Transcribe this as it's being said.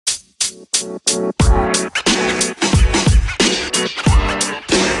Much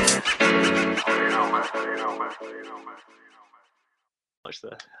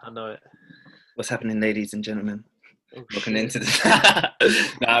there. I know it. What's happening, ladies and gentlemen? Oh, Welcome shit. into the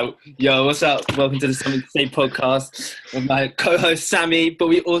now, yo, what's up? Welcome to the Something to Say podcast with my co-host Sammy. But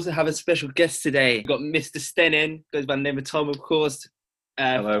we also have a special guest today. We've got Mr. Stenin, goes by the name of Tom, of course.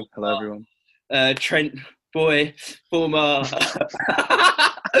 Hello everyone. Trent Boy, former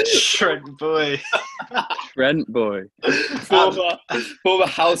Trent Boy. Trent Boy. former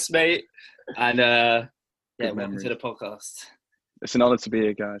housemate, and welcome memories. to the podcast. It's an honour to be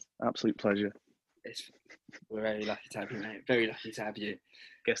here, guys. Absolute pleasure. We're very lucky to have you, mate. Very lucky to have you.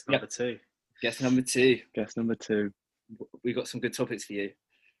 Guest number two. Guest number two. Guest number two. We got some good topics for you.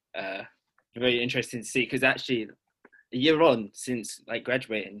 Very interesting to see, because actually, a year on since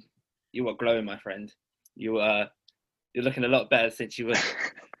graduating, you are glowing, my friend. You're looking a lot better since you were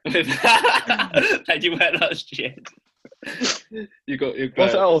than you were last year. You're glowing.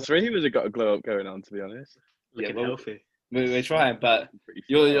 What's all three of us have got a glow up going on, to be honest. Looking healthy. We're trying, but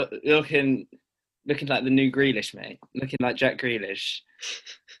you're looking like the new Grealish, mate. Looking like Jack Grealish.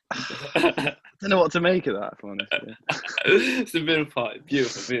 I don't know what to make of that, if I'm honest. It's the middle part.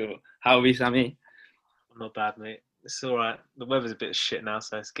 Beautiful. How are we, Sammy? I'm not bad, mate. It's all right. The weather's a bit shit now,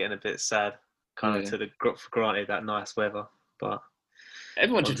 so it's getting a bit sad. Kind of for granted that nice weather, but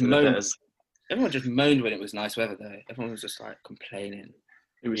everyone just moaned. Everyone just moaned when it was nice weather, though. Everyone was just complaining.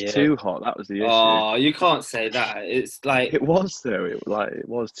 It was too hot. That was the issue. Oh, you can't say that. It's it was though. It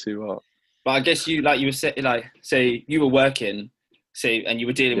was too hot. But I guess you were say you were working, and you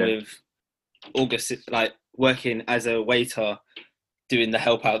were dealing with August, working as a waiter, doing the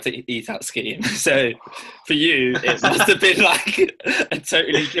help out to eat out scheme. So for you, it must have been a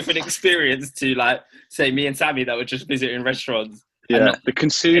totally different experience to say me and Sammy that were just visiting restaurants. Yeah, the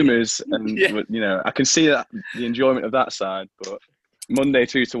consumers and I can see that the enjoyment of that side, but Monday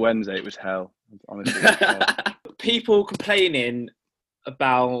through to Wednesday it was hell. Honestly, it was hell. People complaining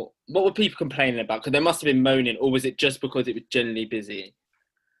about what were people complaining about? Because they must have been moaning, or was it just because it was generally busy?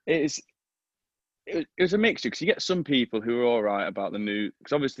 It was a mixture, because you get some people who are all right about the new,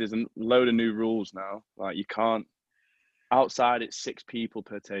 because obviously there's a load of new rules now. You can't, outside it's 6 people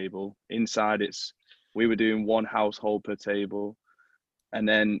per table, inside we were doing 1 household per table, and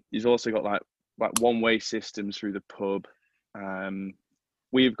then you've also got one-way systems through the pub.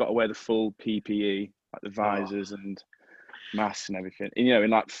 We've got to wear the full PPE, the visors and masks and everything, in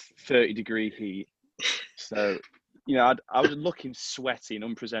 30-degree heat. So, I was looking sweaty and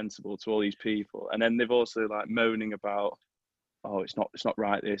unpresentable to all these people, and then they've also moaning about, oh, it's not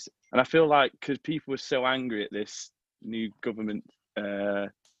right, this. And I feel because people were so angry at this new government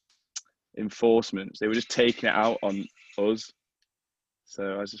enforcements, they were just taking it out on us.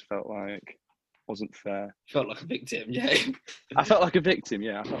 So I just felt like wasn't fair. Felt like a victim, yeah. I felt like a victim,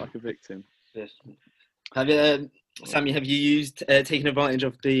 yeah. I felt like a victim. Have you, Sammy? Have you taken advantage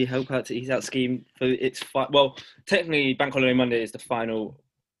of the Help Out to Eat Out scheme for its well? Technically, Bank Holiday Monday is the final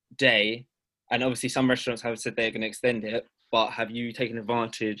day, and obviously some restaurants have said they're going to extend it. But have you taken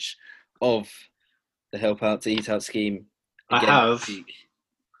advantage of the Help Out to Eat Out scheme? I have.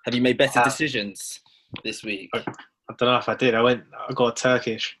 Have you made better decisions this week? I don't know if I did. I got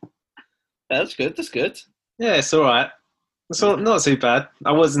Turkish. That's good. Yeah, it's all right. It's not too bad.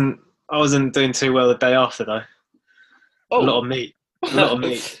 I wasn't doing too well the day after though. Oh. A lot of meat.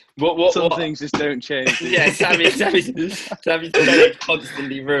 What things just don't change. Yeah, Sammy's day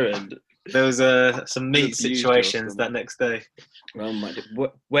constantly ruined. There was some meat situations that next day. Oh my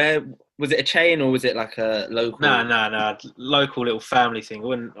God. Where was it? A chain or was it like a local? No. Local little family thing.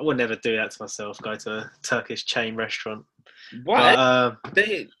 I would never do that to myself. Go to a Turkish chain restaurant. What?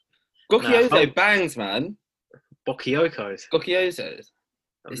 Gokiozo bangs, man. Bokiokos. Gokiozos.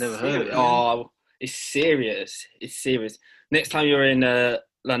 I've never heard of it. Oh, it's serious. Next time you're in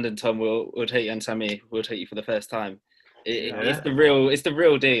London, Tom, we'll take you, and Sammy, we'll take you for the first time. It's the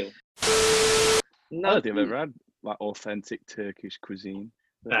real deal. No, I don't think I've ever had authentic Turkish cuisine.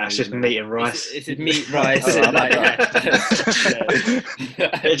 Nah, it's just meat and rice. It's meat, rice. It's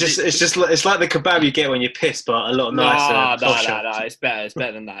like the kebab you get when you're pissed, but a lot nicer. No, it's better. It's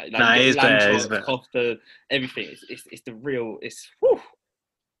better than that. It is better. It's better. Kofta, everything. It's the real. It's. Whew.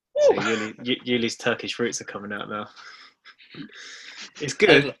 So Yuli's Turkish roots are coming out now. It's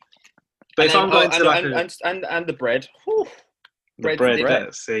good. But if I'm going to and the bread. Whew.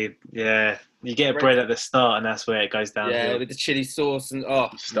 Bread. See, yeah, you get a bread at the start, and that's where it goes down. Yeah, with the chili sauce and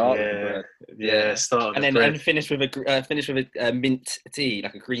start with the bread. Yeah, start and then bread. And finish with a mint tea,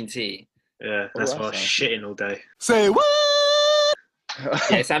 like a green tea. Yeah, that's why I was shitting all day. Say what?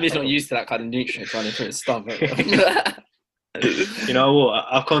 Yeah, Sammy's not used to that kind of nutrient running through his stomach. You know what?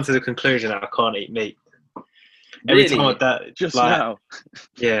 I've come to the conclusion that I can't eat meat. Every Really? time that, Just like, now.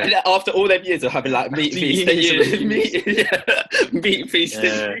 yeah, And after all them years of having like meat feast, meat feast.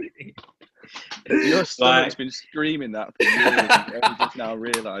 Yeah. Your stomach's been screaming that for years. And you're just now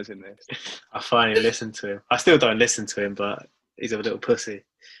realising this. I finally listened to him. I still don't listen to him, but he's a little pussy.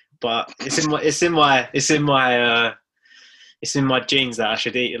 But it's in my genes that I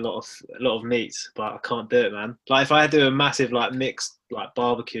should eat a lot of meats, but I can't do it, man. Like if I do a massive like mixed like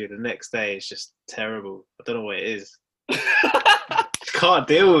barbecue the next day, it's just terrible. I don't know what it is. Can't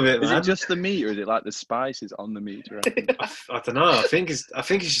deal with it, man. Is it just the meat, or is it like the spices on the meat? Do you reckon? I don't know. I think it's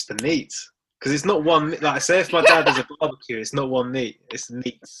just the meat, because it's not one. Like I say, if my dad does a barbecue, it's not one meat. It's the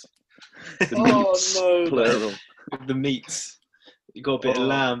meats. The meats, no, plural. The meats. You got a bit of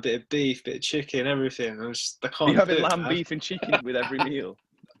lamb, bit of beef, bit of chicken, everything. I can't. Are you having do it, lamb, man. beef, and chicken with every meal?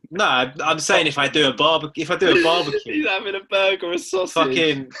 No, I'm saying if I do a barbecue, He's having a burger or a sausage.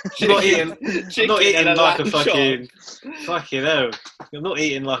 fucking, I'm not eating and like a lamb fucking hell. I'm not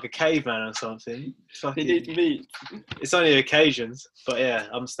eating like a caveman or something. He Fucking, needs meat. it's only occasions, but yeah,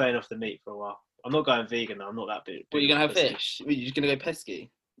 I'm staying off the meat for a while. I'm not going vegan though. I'm not that big. What, are you going to have fish? Are you just going to go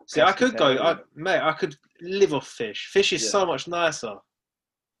pesky? See, I could go, Pescatarian. I could live off fish. Fish is so much nicer.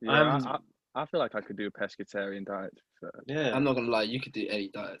 Yeah, I feel like I could do a pescatarian diet. Yeah. I'm not going to lie, you could do any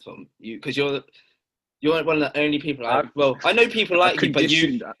diet, Tom. Because you're one of the only people I know people like you, but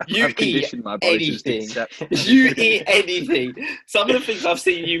you eat my body anything. to accept. You eat anything. Some of the things I've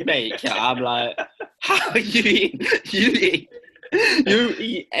seen you make, yeah, I'm like, how you eat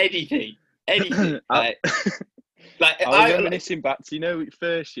anything. Anything. Like I was reminiscing back to,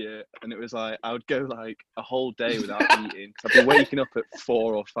 first year, and it was like I would go like a whole day without eating. I'd be waking up at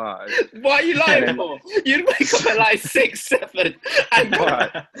 4 or 5. What are you lying for? You'd wake up at like 6, 7, and go.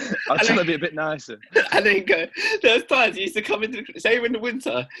 Right. I'll try to be a bit nicer. And then go. There's times he used to come into, say in the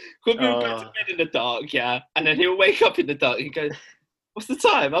winter, come go to bed in the dark, yeah, and then he'll wake up in the dark. He goes, "What's the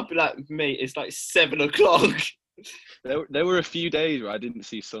time?" I'll be like, "Mate, it's like 7 o'clock." There were a few days where I didn't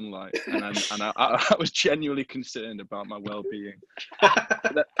see sunlight, and I was genuinely concerned about my well-being.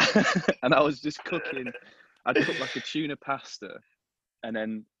 And I was just cooking. I'd cook like a tuna pasta, and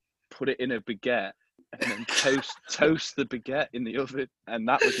then put it in a baguette, and then toast the baguette in the oven, and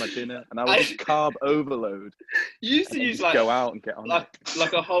that was my dinner. And I was just carb overload. You used to use like go out and get on like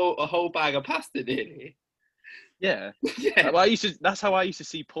a whole bag of pasta, didn't you? Yeah. Yeah. Well, that's how I used to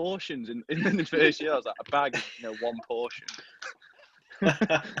see portions in the first year. I was like a bag, one portion.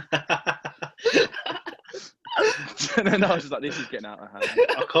 And then I was just like, this is getting out of hand.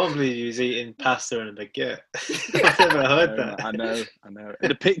 I can't believe you was eating pasta and a baguette. I've never heard that. I know.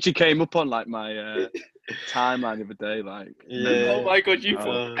 The picture came up on like my timeline the other day. Like, yeah. Oh my god, you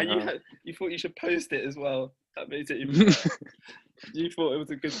thought you should post it as well. That made it even. You thought it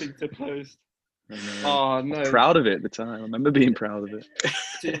was a good thing to post. Oh no! Proud of it at the time. I remember being proud of it.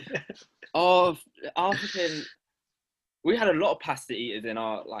 We had a lot of pasta eaters in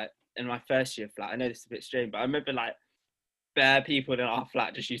my first year flat. I know this is a bit strange, but I remember like bare people in our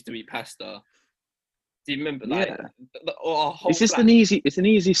flat just used to eat pasta. Do you remember? Like, yeah. Our whole it's just flat, it's an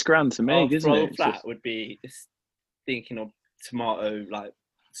easy scran to make, isn't it? Our flat would be thinking of tomato like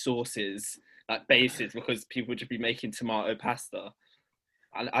sauces, like bases, because people would just be making tomato pasta.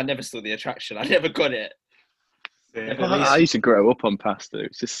 I never saw the attraction. I never got it. Yeah. I used to grow up on pasta.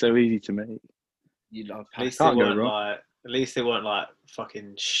 It's just so easy to make. You love At least pasta. they weren't like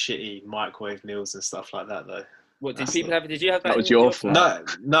fucking shitty microwave meals and stuff like that though. What did people have? Did you have that? That was your flat.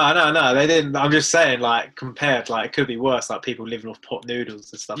 No, they didn't. I'm just saying, like, compared, like, it could be worse, like people living off pot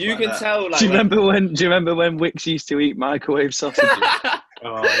noodles and stuff You like can that. tell, like. Do you remember when Wicks used to eat microwave sausages?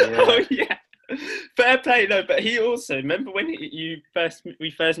 Oh, yeah. Oh, yeah. Fair play, no, but he also, remember when we first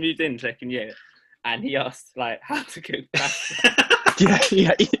moved in second year, and he asked, like, how to cook pasta?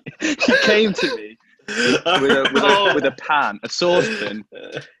 yeah, he came to me with a pan, a saucepan,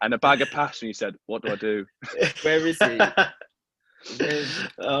 and a bag of pasta, and he said, "What do I do?" Where is he?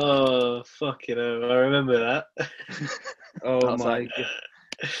 Oh, fucking hell. I remember that. Oh my god.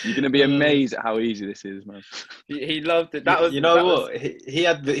 You're gonna be amazed at how easy this is, man. He loved it. That was. He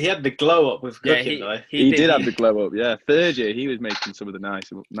had the glow up with cooking, though. He did have the glow up. Yeah, third year he was making some of the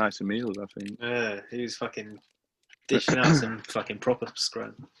nicer meals, I think. Yeah, he was fucking dishing out some fucking proper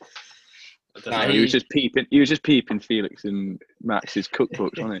scrum. He was just peeping Felix and Max's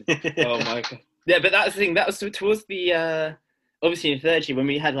cookbooks, wasn't he? Oh my god. Yeah, but that's the thing. That was towards the obviously in third year when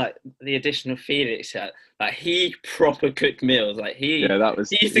we had like the addition of Felix. Like he proper cooked meals. Like he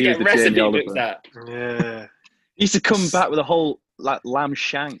used to get recipe books out. Yeah. He used to come back with a whole like lamb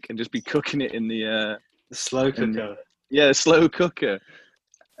shank and just be cooking it in the slow in- cooker. the slow cooker,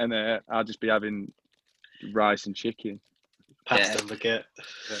 and I'll just be having rice and chicken. Pasta Yeah. and baguette.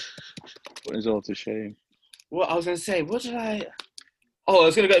 Putting us all to shame. What I was going to say, what did I... Oh, I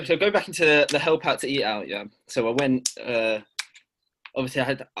was going to go back into the help out to eat out, yeah. So I went, obviously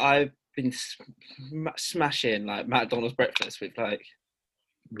I've been smashing like McDonald's breakfast with like,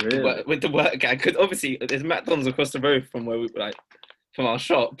 Really? with the work gang, because obviously there's McDonald's across the road from where we like, from our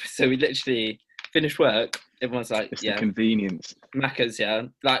shop. So we literally finished work, everyone's like, It's yeah, the convenience. Macca's, yeah.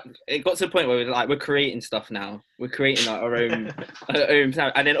 Like it got to the point where we're creating stuff now. We're creating like our own,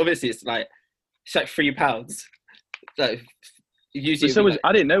 and then obviously it's like £3. So usually, So like,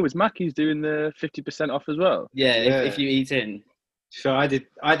 I didn't know, was Mackey's doing the 50% off as well? yeah, Yeah. if you eat in. So I did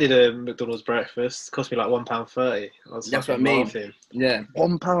a McDonald's breakfast. It cost me like £1.30. I was That's fucking what I mean. laughing. Yeah.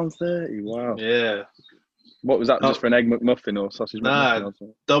 £1.30. Wow. Yeah. What was that? Oh. Just for an egg McMuffin or sausage Nah. McMuffin? Or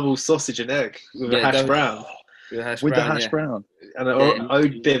something? Double sausage and egg with a Yeah, hash double- brown. With the hash brown. And Yeah. a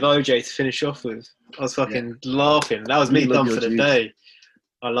bit of OJ to finish off with. I was fucking laughing. That was You me love done your for the juice. day.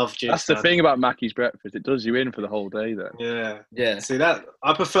 I love juice. That's the man. thing about Mackey's breakfast. It does you in for the whole day, though. Yeah. Yeah. See that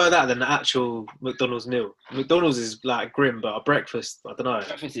I prefer that than the actual McDonald's meal. McDonald's is like grim, but a breakfast, I don't know.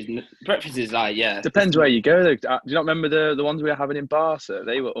 Breakfast is like, yeah. Depends where you go, though. Do you not remember the ones we were having in Barca?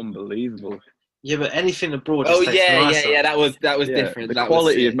 They were unbelievable. Yeah, but anything abroad just Oh tastes nicer. yeah. That was Yeah, different. the that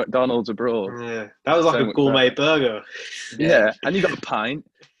quality was of McDonald's abroad. Yeah, that was like So a much gourmet better. burger. Yeah, and you got a pint.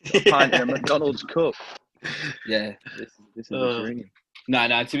 A pint in a McDonald's cup. Yeah. This is a dream.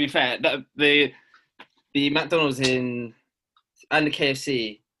 No. To be fair, the McDonald's and the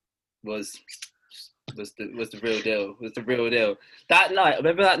KFC was the real deal. Was the real deal. That night,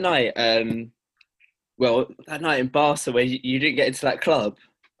 remember that night? That night in Barca where you didn't get into that club.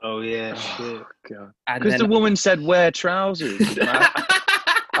 Oh yeah, shit. God. And Because then the woman said wear trousers. And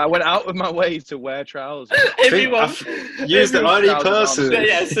I went out of my way to wear trousers. everyone. You're the only Everyone's person.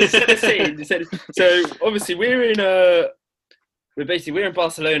 Yeah, so set the scene. So obviously we're in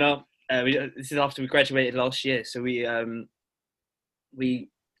Barcelona. This is after we graduated last year. So we kind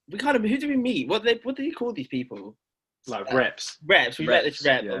of, who do we meet? What do you call these people? Like reps. Reps. We met this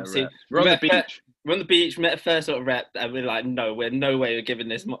rep. Yeah, Obviously, reps. We're on the beach. We're on the beach. Met a first sort of rep, and we're like, no way we're giving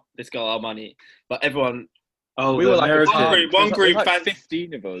this girl our money. But everyone, Oh, We the were like American. One There's group like fans-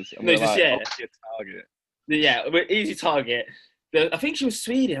 15 of us. And No, we're just, like, yeah. obviously a target. yeah, we're easy target. I think she was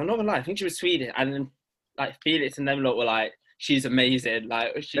Sweden. I'm not gonna lie. I think she was Sweden, and then like Felix and them lot were like, she's amazing.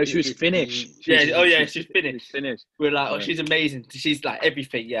 Like She was Finnish. She's Finnish. Finnish. We're like, oh, Yeah. she's amazing. She's like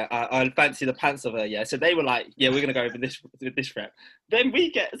everything. Yeah, I fancy the pants of her. Yeah, so they were like, yeah, we're gonna go with this rep. Then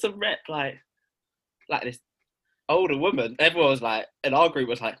we get some rep like this older woman. Everyone was like, and our group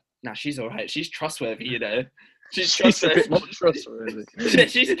was like, nah, she's all right. She's trustworthy, you know. She's She's a trustworthy. bit more trustworthy. Yeah,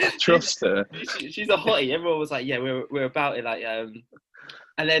 she's Trust her. she's a hottie. Everyone was like, yeah, we're about it. Like,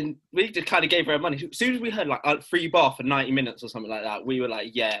 and then we just kind of gave her money. As soon as we heard like a free bar for 90 minutes or something like that, we were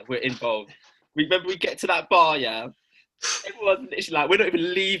like, yeah, we're involved. We remember we get to that bar, yeah. Everyone's literally like, we're not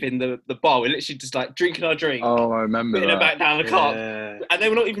even leaving the bar. We're literally just like drinking our drink, Oh, I remember putting it that. back down the car, Yeah. and they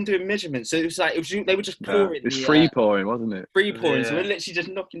were not even doing measurements. So it was like they were just No, pouring. it's the, free pouring, wasn't it? free pouring. So Yeah. we're literally just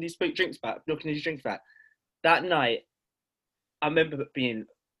knocking these drinks back. That night, I remember being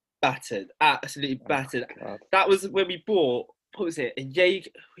battered, absolutely battered. God. That was when we bought, what was it? A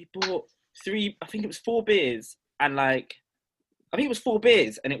Jaeger. We bought I think it was 4 beers, and like, I think it was 4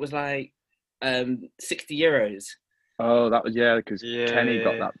 beers, and it was like €60. Oh, that was, yeah, because Kenny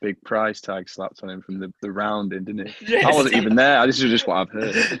got Yeah. that big price tag slapped on him from the rounding, didn't he? Yes. I wasn't even there. This is just what I've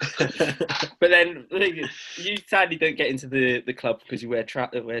heard. But then you sadly don't get into the club because you wear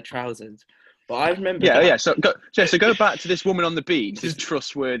trousers. But I remember. Yeah. So go back to this woman on the beach, this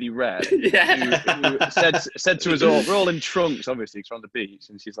trustworthy rep, Yeah. who said to us all, we're all in trunks, obviously, because we're on the beach,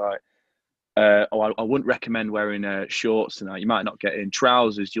 and she's like, I wouldn't recommend wearing shorts tonight. You might not get in.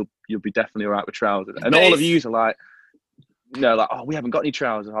 Trousers, you'll be definitely all right with trousers. And all of you are like, no, like, oh, we haven't got any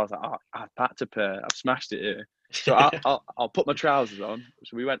trousers. I was like, oh, I've packed a pair. I've smashed it here. So I'll put my trousers on.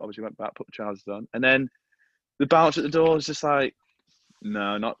 So we went back, put the trousers on, and then the bouncer at the door was just like,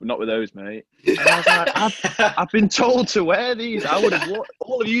 no, not with those, mate. And I was like, I've been told to wear these. I would have.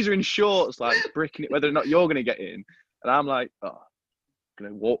 All of you are in shorts, like bricking it, whether or not you're going to get in. And I'm like, oh, I'm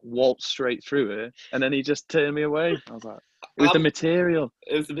going to waltz straight through it. And then he just turned me away. I was like, it was the material.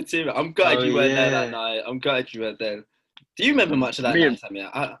 It was the material. I'm gutted you weren't there that night. I'm gutted you weren't there. Do you remember much of that night,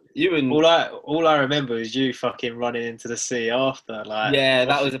 Samir? You and all I remember is you fucking running into the sea after. Like, yeah,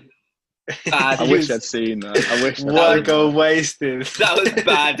 that was Bad. I wish I'd seen that. I wish. One goal wasted. That was a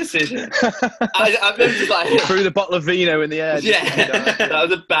bad decision. I remember just like Threw the bottle of vino in the air. yeah, that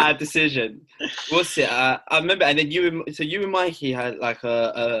was a bad decision. What's it? I remember, and then you and Mikey had like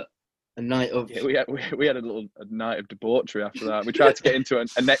a night of. Yeah, we had a night of debauchery after that. We tried to get into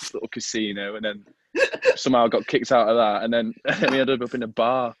a next little casino, and then somehow got kicked out of that, and then we ended up in a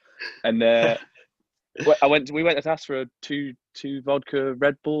bar, and we went to ask for two vodka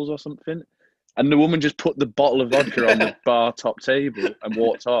Red Bulls or something, and the woman just put the bottle of vodka on the bar top table and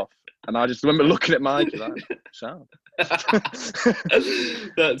walked off. And I just remember looking at Mikey like, "Sound."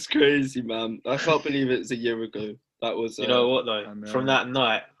 That's crazy, man. I can't believe it's a year ago. That was. You know what though? From that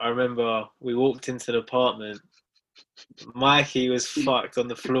night, I remember we walked into the apartment. Mikey was fucked on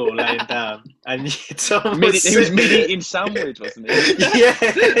the floor, laying down, and Tom he was mid-eating sandwich, wasn't he? Yeah,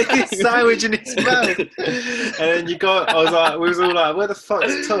 his sandwich in his mouth. And then we was all like, "Where the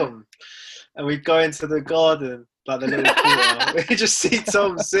fuck's Tom?" And we go into the garden, like the little corner. We just see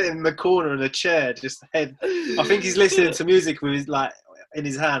Tom sitting in the corner in a chair, just head. I think he's listening to music with his in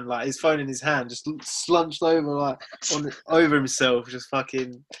his hand, like his phone in his hand, just slunched over over himself, just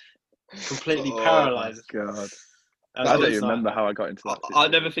fucking completely paralysed. God. I don't even remember how I got into that. I'll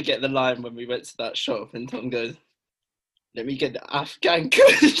never forget the line when we went to that shop and Tom goes, "Let me get the Afghan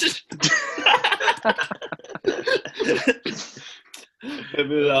kush."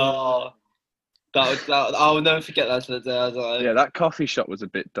 I'll never forget that to the day. I was like, yeah, that coffee shop was a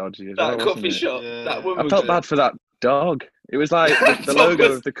bit dodgy. That coffee shop, Yeah. that woman. I felt bad for that dog. It was like the logo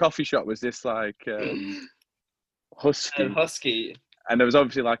of the coffee shop was this like husky. Husky. And there was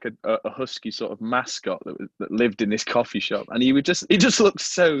obviously like a husky sort of mascot that lived in this coffee shop, and he just looked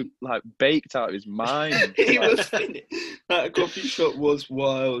so like baked out of his mind. He was funny. That coffee shop was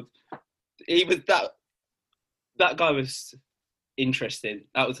wild. He was that guy was interesting.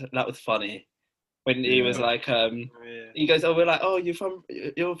 That was funny. When he was like, he goes, "Oh, we're like, oh, you're from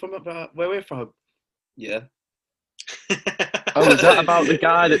where we're from?" Yeah. Oh, is that about the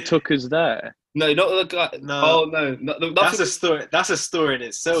guy that took us there? No, not the guy. No. Oh no, That's a story. That's a story in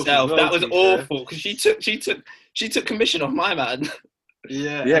itself. That was awful because she took commission off my man.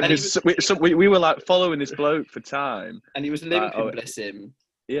 Yeah. Yeah, because we were like following this bloke for time, and he was limping, bless him.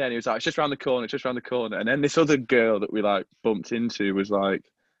 Yeah, and he was like, "It's just around the corner, it's just around the corner." And then this other girl that we like bumped into was like,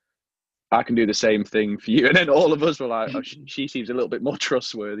 "I can do the same thing for you." And then all of us were like, "Oh, she seems a little bit more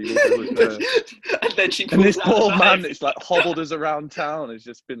trustworthy." And then she and this poor man that's like hobbled us around town has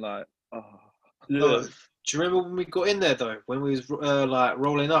just been like, "Oh." Yeah. Oh, do you remember when we got in there though? When we was like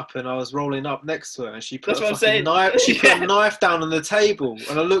rolling up, and I was rolling up next to her, and she put a fucking knife. She put a knife down on the table,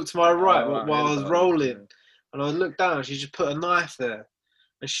 and I looked to my right while I was rolling, and I looked down, and she just put a knife there,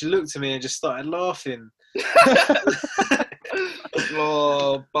 and she looked at me and just started laughing.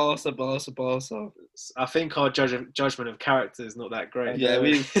 Oh, Barca. I think our judgment of character is not that great. Yeah,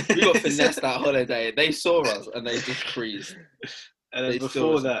 we got finessed that holiday. They saw us and they just freezed. And then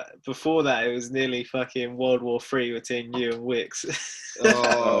before that, it was nearly fucking World War III between you and Wicks.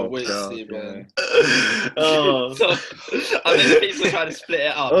 Oh, Wixie, man. Oh, I mean, people trying to split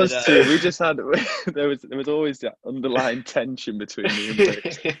it up. Us two, we just had there was always that underlying tension between me and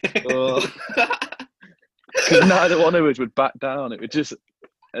Wicks. Because neither one of us would back down. It was just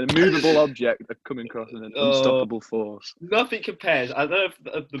an immovable object coming across an unstoppable force. Nothing compares. I don't know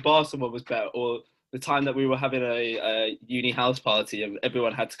if the Barca one was better, or the time that we were having a uni house party and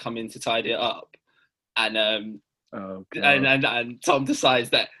everyone had to come in to tidy it up, and and Tom decides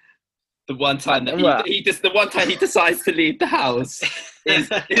that the one time that he decides to leave the house is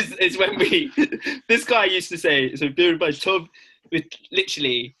when this guy used to say, so bear in mind, Tom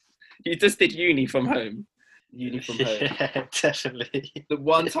literally he just did uni from home. Yeah, definitely. The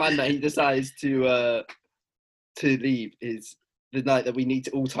one time that he decides to leave is the night that we need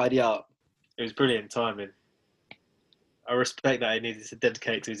to all tidy up. It was brilliant timing. I respect that he needed to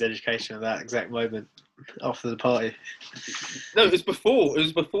dedicate to his education at that exact moment after the party. No, it was before. It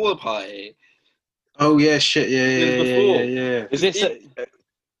was before the party. Oh yeah, shit, yeah.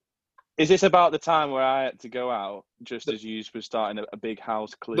 Is this about the time where I had to go out just as you were starting a big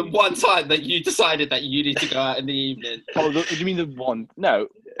house clean? The one time that you decided that you need to go out in the evening. Oh, do you mean the one? No.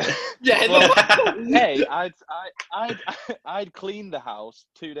 Yeah. Well, hey, I'd cleaned the house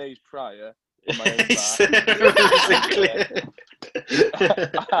 2 days prior on my own back.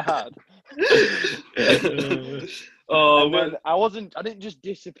 I didn't just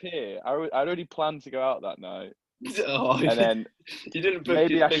disappear. I'd already planned to go out that night. Oh, and then you didn't book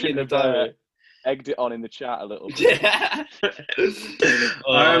maybe I should have egged it on in the chat a little bit. Yeah.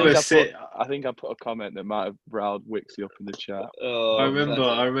 I I think I put a comment that might have riled Wixie up in the chat. Oh, I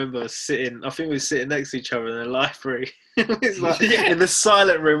remember sitting. I think we were sitting next to each other in the library. It was like Yeah. in the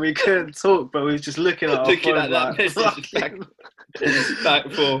silent room. We couldn't talk, but we were just looking at our Looking phone at that like, message, fucking-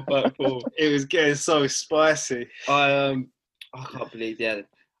 back four. It was getting so spicy. I can't believe. Yeah,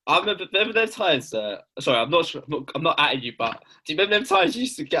 I remember them times. Sorry, I'm not sure. I'm not at you, but do you remember them times you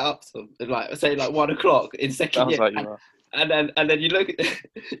used to get up to like say like 1 o'clock in second Sounds year, like you are. and then you look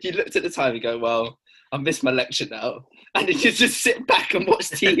you looked at the time and go, well, I missed my lecture now, and then you just sit back and watch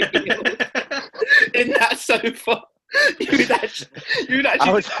TV in that sofa. You'd actually do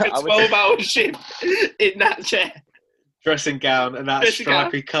a 12-hour shift in that chair. Dressing gown and that Dressing gown.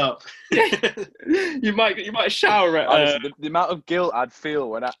 stripy cup. You might shower at. Honestly, the amount of guilt I'd feel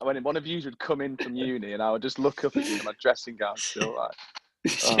when one of you would come in from uni and I would just look up at you in my dressing gown still like,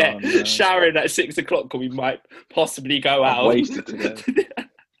 Yeah, no. showering at 6 o'clock when we might possibly go I'm out. wasted today.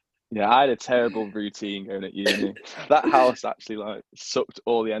 Yeah, I had a terrible routine going at uni. That house actually like sucked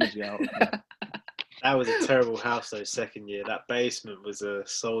all the energy out of me. That was a terrible house though. Second year, that basement was a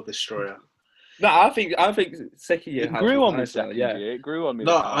soul destroyer. No, I think second year. It house grew was on me nice, though, second yeah. year. It grew on me.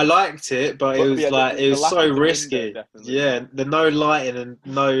 No, that I house. liked it, but it But was yeah, like the it was lack so of the window, risky. definitely. Yeah, the no lighting and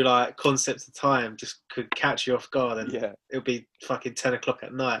no like concept of time just could catch you off guard, and Yeah, it'll be fucking 10 o'clock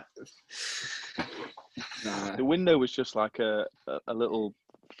at night. Nah. the window was just like a little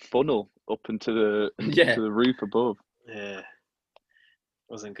funnel up into the Yeah. to the roof above. Yeah,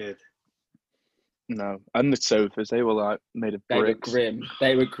 wasn't good. No, and the sofas they were like made of They were bricks. grim.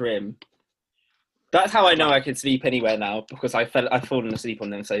 They were grim. That's how I know I can sleep anywhere now, because I've fallen asleep on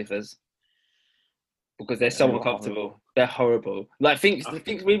them sofas. Because they're so They were uncomfortable. horrible. They're horrible. Like think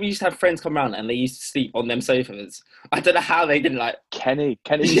we used to have friends come around and they used to sleep on them sofas. I don't know how they didn't like Kenny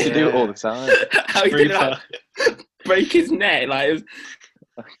used to do it all the time. how he didn't Creeper. like break his neck. Like it was,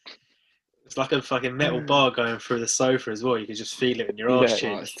 It's like a fucking metal bar going through the sofa as well. You could just feel it in your Yeah. arse oh,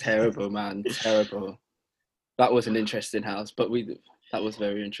 cheek. it's terrible, man. Terrible. That was an interesting house, but that was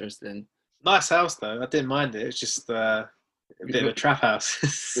very interesting. Nice house though. I didn't mind it. It's just a bit of a trap house.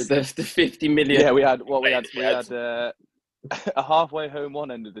 The 50 million. Yeah, we had a halfway home one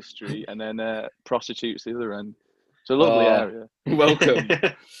end of the street and then prostitutes the other end. It's a lovely Oh. area. Welcome.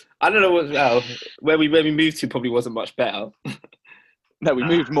 I don't know where we moved to probably wasn't much better. No, we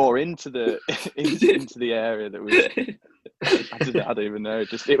moved more into the into the area that we. I don't even know.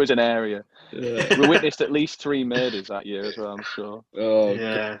 It was an area. Yeah. We witnessed at least 3 murders that year as well. I'm sure. Oh,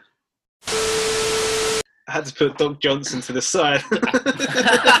 Yeah. I had to put Doc Johnson to the side.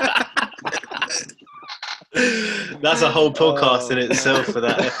 That's a whole podcast in itself for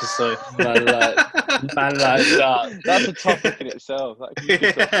that episode. man like that. That's a topic in itself. Like, you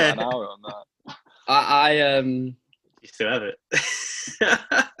could talk for an hour on that. I You still have it.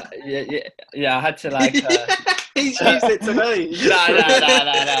 yeah. I had to like. He's used it today. No.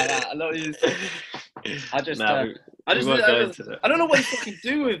 I'm not used. I just. No, I we just. won't go into that. I don't know what to fucking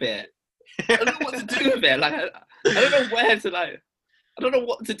do with it. I don't know what to do with it. Like I don't know where to like. I don't know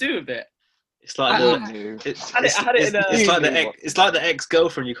what to do with it. It's like I it's like the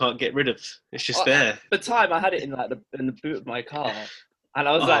ex-girlfriend you can't get rid of. It's just there. At the time, I had it in like in the boot of my car, and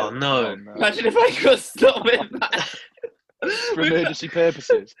I was Oh like, no! imagine if I got stopped with that. For emergency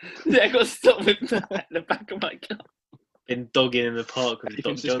purposes. Yeah, I got stopped with that in the back of my car. Been dogging in the park with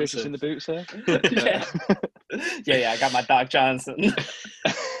Anything Doc suspicious in Johnson. the boot, sir? Yeah. I got my Doc Johnson.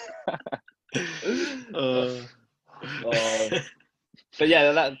 But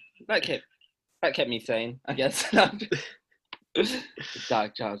yeah, that kept me sane, I guess.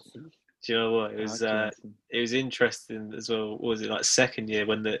 Doc Johnson. Do you know what? It was interesting as well. What was it like second year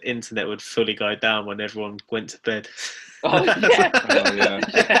when the internet would fully go down when everyone went to bed? Oh yeah. Oh,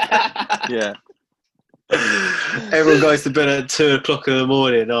 yeah. Yeah. Everyone goes to bed at 2 o'clock in the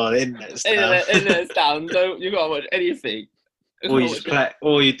morning. Oh, the internet's down. Internet's down. No, you can't watch anything. Or you just play,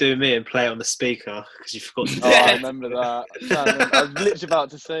 or you do me and play it on the speaker because you forgot to do Oh, it. I remember that. I was literally about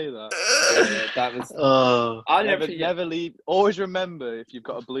to say that. Yeah, that was. Oh, I Never leave. Always remember if you've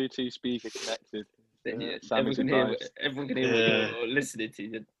got a Bluetooth speaker connected. Yeah, Sammy's everyone advice. can hear what you're listening to.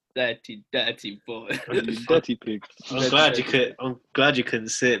 You dirty boy. You dirty pig. I'm glad you couldn't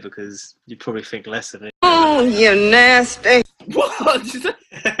see it because you probably think less of it. Oh, you nasty. What?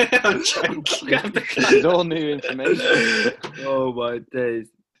 I'm joking. This is all new information. Oh my days!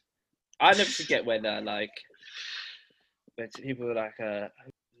 I never forget when when people were like,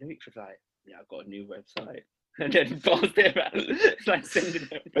 Luke was like, "Yeah, I've got a new website," and then passed it around, like sending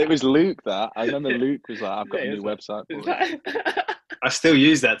it. It was Luke that. I remember Luke was like, I've got a new website for It's it. like- I still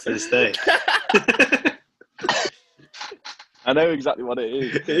use that to this day. I I know exactly what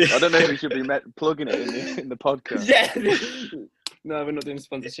it is. I don't know if we should be plugging it in the podcast. Yeah. No, we're not doing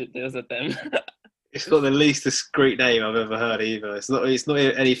sponsorship deals with them. It's got the least discreet name I've ever heard either. It's not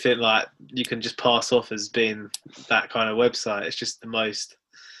anything like you can just pass off as being that kind of website. It's just the most.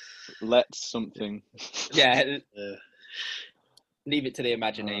 Let's something. Yeah. Yeah. Leave it to the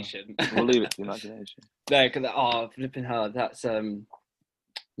imagination. We'll leave it to the imagination. No, because flipping hell. That's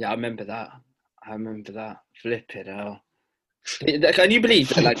yeah, I remember that. Flipping hell. Can you believe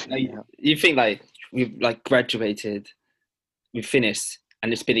that? Like, you think like we've like graduated, we've finished,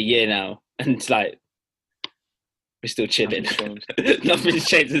 and it's been a year now, and like we're still chilling. Nothing's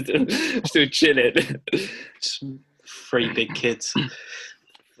changed. Still chilling. Just 3 big kids.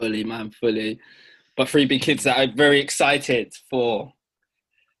 Fully, man, fully. But 3 big kids that are very excited for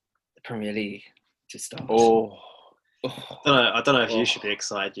the Premier League to start. Oh. I don't know if you should be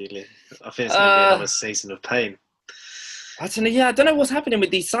excited, Julian. I think it's going to be another season of pain. I don't know. Yeah, I don't know what's happening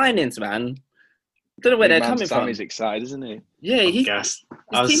with these signings, man. I don't know where they're coming from. Sammy's excited, isn't he? Yeah, he's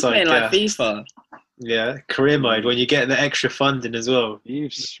playing like FIFA. Yeah, career mode when you get the extra funding as well.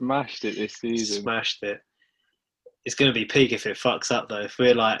 You've smashed it this season. Smashed it. It's going to be peak if it fucks up though. If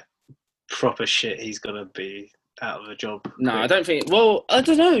we're like proper shit, he's going to be out of a job. No, I don't think. Well, I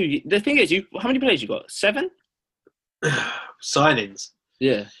don't know. The thing is, how many players you got? 7 signings.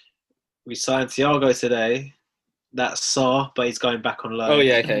 Yeah. We signed Thiago today. That's Sarr, but he's going back on loan. Oh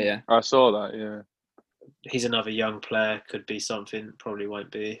yeah, okay, yeah. I saw that. Yeah. He's another young player. Could be something. Probably won't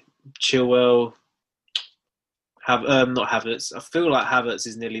be. Chilwell. Not Havertz. I feel like Havertz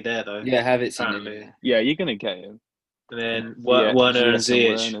is nearly there though. Yeah, Havertz. Yeah, you're gonna get him. And then Werner and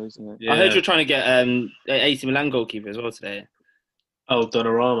Ziyech. I heard you're trying to get AC Milan goalkeeper as well today. Oh,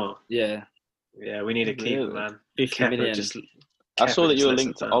 Donnarumma. Yeah. Yeah, we need a keeper, man. 50 million. I saw that you were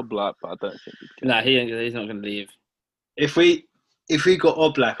linked to Oblak, but I don't think he's not going to leave. If we got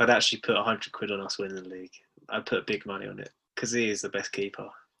Oblak, I'd actually put 100 quid on us winning the league. I'd put big money on it because he is the best keeper.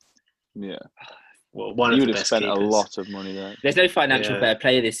 Yeah. Well, one you of the would have best spent keepers. a lot of money there. There's no financial fair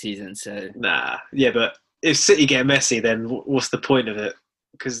play this season, so. Nah. Yeah, but if City get Messi, then what's the point of it?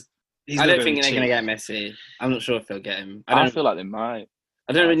 Because I don't think they're going to get Messi. I'm not sure if they'll get him. I feel like they might.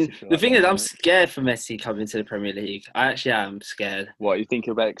 I don't really. The thing is, I'm scared for Messi coming to the Premier League. I actually am scared. What, you think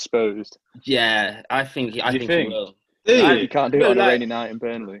he'll be exposed? Yeah, I think he will. You can't do it on a rainy night in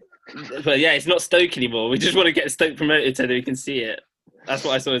Burnley. But yeah, it's not Stoke anymore. We just want to get Stoke promoted so that we can see it. That's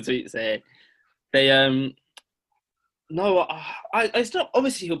what I saw a tweet say. They no, it's not.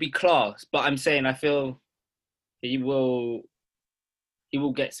 Obviously, he'll be class, but I'm saying I feel he will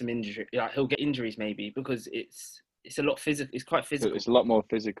get some injury. Like he'll get injuries maybe because it's a lot physical. It's quite physical. It's a lot more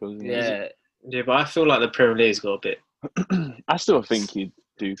physical, isn't it? Yeah, but I feel like the Premier League's got a bit. I still think he'd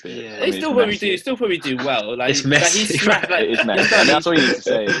do things. Yeah. It's still where we do. Still where we do well. Like it's messy. It is messy. I mean, that's all you need to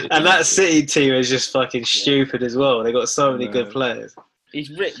say. And that City team is just fucking stupid as well. They got so many good players.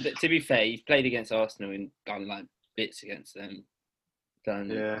 To be fair, he's played against Arsenal and done like bits against them.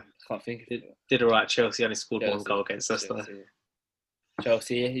 I can't think of it. Did alright. Chelsea only scored 1 goal against us though.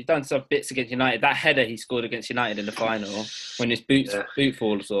 Chelsea, he's done some bits against United. That header he scored against United in the final when his boot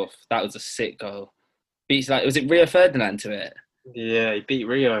falls off, that was a sick goal. Beats was it Rio Ferdinand to it? Yeah, he beat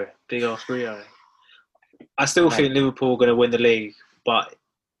Rio, big ass Rio. I still think Liverpool are going to win the league, but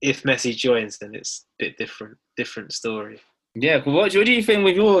if Messi joins, then it's a bit different story. Yeah, well, what do you think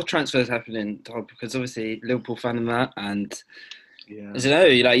with your transfers happening, Todd? Because obviously Liverpool fan and that, and I don't know,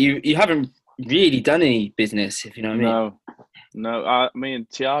 like you haven't really done any business, if you know what I mean. No, I mean,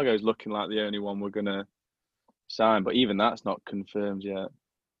 Thiago's looking like the only one we're going to sign, but even that's not confirmed yet.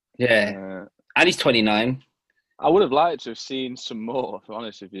 Yeah. And he's 29. I would have liked to have seen some more, if I'm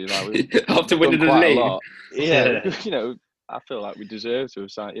honest with you. Like, after winning the league. Yeah, I feel like we deserve to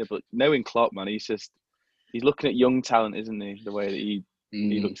have signed. Yeah, but knowing Klopp, man, he's looking at young talent, isn't he? The way that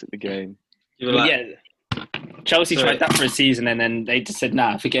he looks at the game. Chelsea tried that for a season, and then they just said,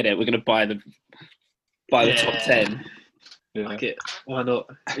 "Nah, forget it. We're going to buy the top 10." Yeah. Like it. Why not?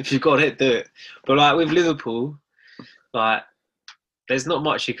 If you've got it, do it. But like with Liverpool, like there's not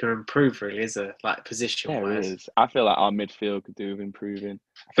much you can improve, really, is there? Like position wise. There is. I feel like our midfield could do with improving.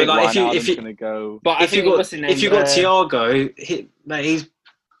 I but think like if you going to go. But if you got Thiago, he's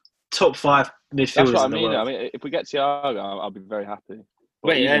top 5 midfielders. That's what in the I mean. world. I mean, if we get Thiago, I'll be very happy. But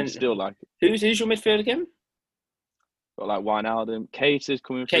wait, and still like who's your midfield again? Got like Wijnaldum, Keita's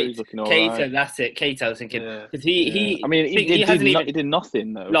coming through. He's looking all Keita, right. That's it. Keita, I was thinking because I mean, he did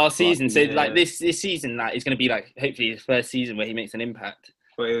nothing though last season. So like this season, like is going to be like hopefully his first season where he makes an impact.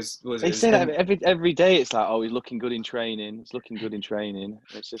 But it was They it was say that Henry. every day. It's like, oh, he's looking good in training. He's looking good in training.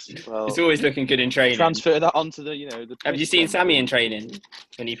 It's just, well, He's always looking good in training. transfer that onto the, the. Have you pitch seen then, Sammy in please. training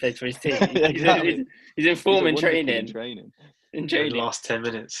when he plays for his team? Exactly. He's in form in wonderful training. in training. In In the training. last 10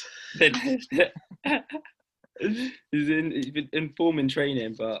 minutes. He's in form in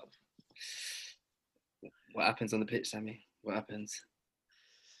training, but what happens on the pitch, Sammy? What happens?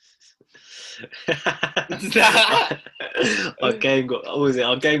 Our game got what was it?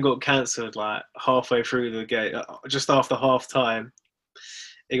 Our game got cancelled like halfway through the game, just after half time.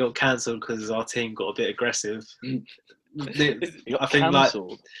 It got cancelled because our team got a bit aggressive. It got I think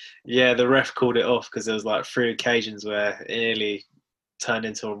cancelled. the ref called it off because there was like 3 occasions where it nearly turned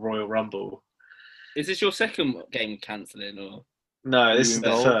into a Royal Rumble. Is this your second game cancelling or No, this You is the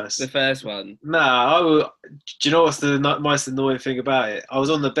involved? first. the first one? No, do you know what's the most annoying thing about it? I was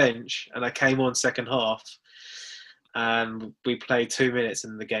on the bench and I came on second half, and we played 2 minutes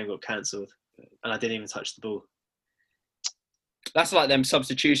and the game got cancelled, and I didn't even touch the ball. That's like them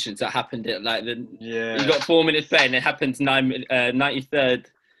substitutions that happened at like the. Yeah, You got 4 minutes play and it happens 93rd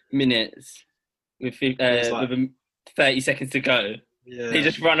minutes with was like- with 30 seconds to go. yeah. They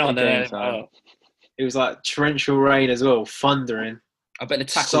just run on Game and time. It was like torrential rain as well, thundering. I bet the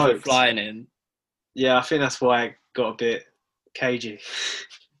tackles were Soaked. flying in. Yeah, I think that's why it got a bit cagey.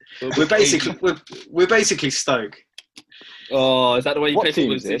 We're basically Stoke. Oh, is that the way you What play team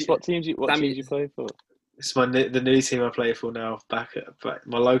football? is this? What teams Sammy- you play for? It's the new team I play for now, back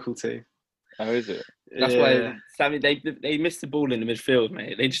my local team. How is it? That's why Sammy they missed the ball in the midfield,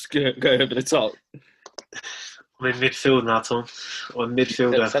 mate. They just go over the top. I'm in midfield now, Tom. Or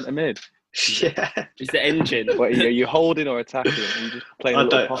midfielder. Centre mid. Yeah. It's the engine. What, are you holding or attacking? Are you just playing a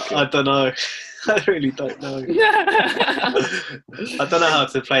little pocket? I don't know. I really don't know. I don't know how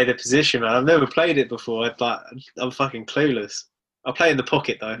to play the position, man. I've never played it before. I'm fucking clueless. I play in the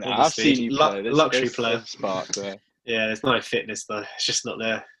pocket though. Nah, I've obviously. seen you play. Luxury There's player. a spark there. Yeah, there's no fitness though. It's just not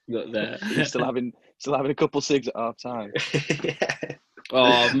there. Not there. You're still having a couple cigs at half time. Yeah.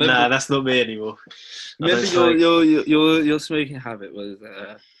 Oh, remember, Nah, that's not me anymore. I remember don't smoke. your smoking habit was.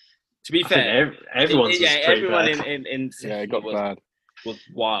 To be I fair, think everyone's was pretty everyone bad. in Yeah, it got bad. was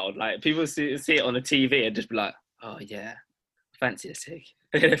wild. Like people see it on the TV and just be like, "Oh yeah, fancy a cig."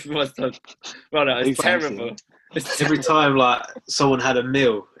 Everyone's like, "Well, no, Who it's fancy terrible." it? It's Every time like someone had a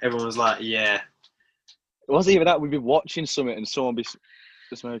meal, everyone was like, "Yeah." It wasn't even that. We'd be watching something and someone be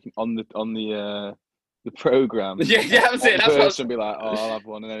smoking on the program. Yeah, that's it. One That's what person be like, "Oh, I'll have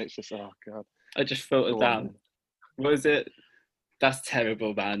one," and then it's just, "Oh God." I just filtered Go on, down. then. What was it? That's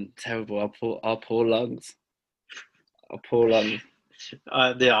terrible, man. Terrible. Our poor lungs. Our poor lungs.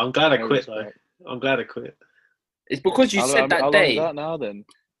 Yeah, I'm glad I No quit though. respect. I'm glad I quit. It's because you How said long- that how long day. is that now then?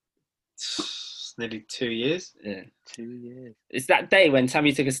 It's nearly 2 years. Yeah. 2 years. It's that day when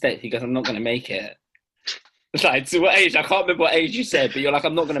Tammy took a step. He goes, "I'm not going to make it." It's like, to what age? I can't remember what age you said, but you're like,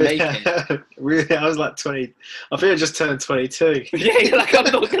 "I'm not going to make it." Really, I was like 20. I think I just turned 22. Yeah, you're like,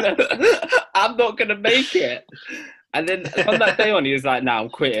 I'm not gonna make it. And then from that day on, he was like, "Nah, I'm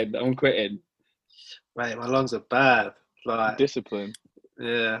quitting. Mate, my lungs are bad. Like, Discipline.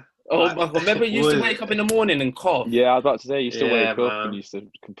 yeah. Oh my god! Remember, you used to wake up in the morning and cough. Yeah, I was about to say, you used to Yeah, wake up man. and you used to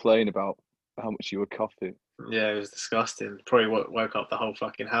complain about how much you were coughing. Yeah, it was disgusting. Probably woke up the whole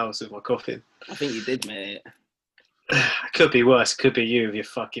fucking house with my coughing. I think you did, mate. It could be worse. It could be you with your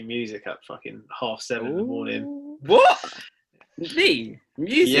fucking music at fucking 7:30 in the morning. What? Me?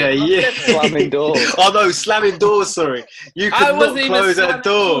 Music? Yeah, I've yeah. never- Slamming doors. Oh no, slamming doors. Sorry, you I could wasn't not even close that slamming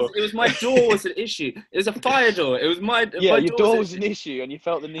door. doors. It was my door was an issue. It was a fire door. It was my Yeah, my your door was an an issue and you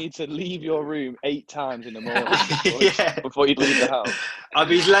felt the need to leave your room 8 times in the morning Yeah. before you'd leave the house. I'd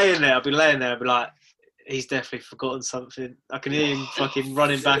be laying there. I'd be like, he's definitely forgotten something. I can hear him fucking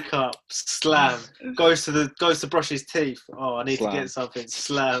running back up. Slam. Goes to brush his teeth. Oh, I need Slam. to get something.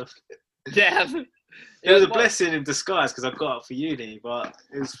 Slam. Yeah. It was a blessing in disguise because I got up for uni, but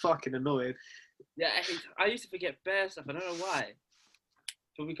it was fucking annoying. Yeah, I used to forget bare stuff. I don't know why.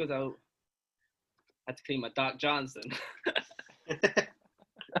 Probably because I had to clean my Dark Johnson.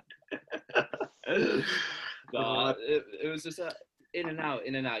 But it was just in and out.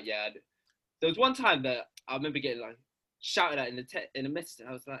 Yeah, there was one time that I remember getting like shouted at in the message. And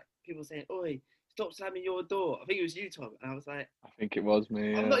I was like, people saying, "Oi, stop slamming your door." I think it was you, Tom. And I was like, I think it was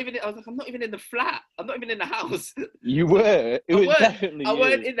me. I'm not even in the flat. I'm not even in the house. You were. It was weren't. definitely I you.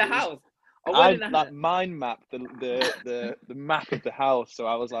 weren't in the house. I I weren't in the house. like mind mapped the map of the house, so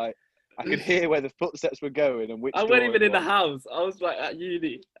I was like, I could hear where the footsteps were going and which. I door weren't even it in the was. house. I was like at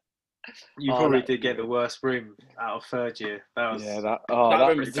uni. You Oh, probably that- did get the worst room out of third year. That was Yeah, that. That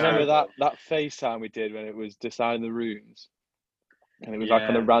room Do was you remember terrible. that FaceTime we did when it was deciding the rooms? and it was like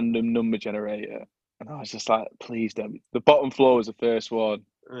on a Yeah. random number generator. And I was just like, please don't. The bottom floor was the first one.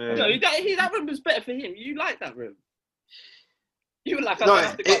 Yeah. No, that room was better for him. You liked that room. You were like, I No, don't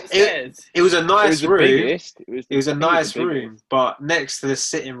have to go upstairs. It was a It nice was the room. biggest. It was a I think it was nice the biggest. room, but next to the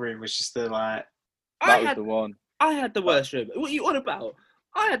sitting room was just the like. That was the one. I had the worst room. What are you on about?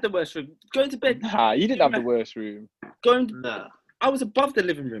 I had the worst room. Going to bed. Nah, you didn't have the worst room. Nah. I was above the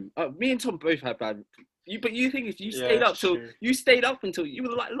living room. Me and Tom both had bad. But you think if you Yeah, stayed up it's till true. you stayed up until you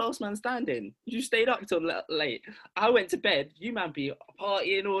were like last man standing. You stayed up till late. I went to bed. You man be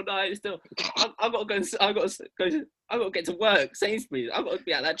partying all night still. I got to go. I got to get to work. Sainsbury's. I got to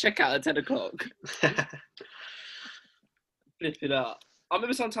be at that checkout at 10 o'clock. Flip it up. I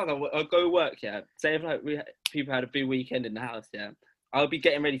remember sometimes I'd go work. Yeah. Say if like people had a big weekend in the house. Yeah. I would be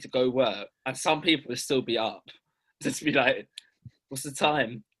getting ready to go work, and some people would still be up. Just be like, "What's the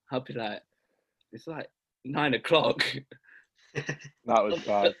time?" I'll be like, "It's like 9 o'clock." That was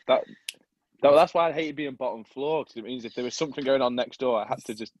bad. That's why I hated being bottom floor, because it means if there was something going on next door, I had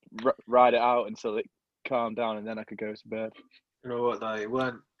to just ride it out until it calmed down, and then I could go to bed. You know what though? It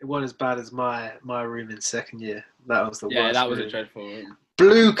weren't as bad as my room in second year. That was the worst. Yeah, that was room. a dreadful room.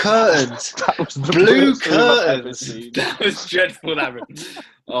 Blue curtains. That was the Blue worst room I've ever curtains. seen. That was dreadful. That room.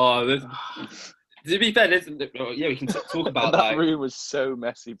 Oh, to be fair, yeah, we can talk about that like. room was so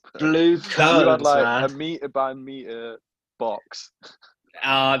messy, bro. Blue You had curtains, like man. a meter by meter box.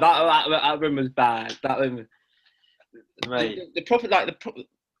 That room was bad. That room. Mate.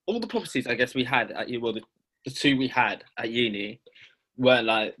 All the properties I guess we had at well, the two we had at uni weren't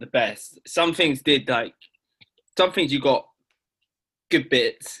like the best. Some things you got good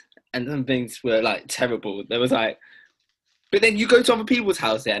bits, and some things were like terrible. There was like, but then you go to other people's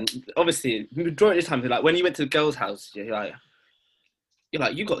house, and obviously the majority of the time, like when you went to the girl's house, you're like,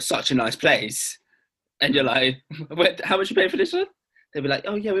 you got such a nice place, and you're like, how much you pay for this one? They'll be like,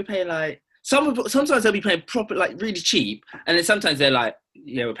 oh yeah, we're paying like. Sometimes they'll be paying proper, like really cheap, and then sometimes they're like,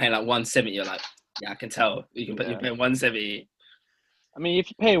 yeah, we're paying like 170. You're like, yeah, I can tell. You're paying 170. I mean, if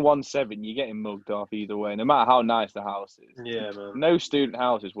you're paying 170, you're getting mugged off either way, no matter how nice the house is. Yeah, man. No student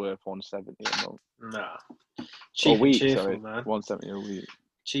house is worth 170 a month. Nah. Or Cheap a week, and cheerful, sorry. man. 170 a week.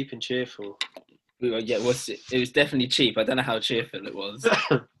 Cheap and cheerful. Yeah, it was definitely cheap. I don't know how cheerful it was.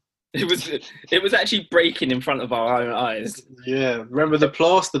 It was actually breaking in front of our own eyes. Yeah. Remember the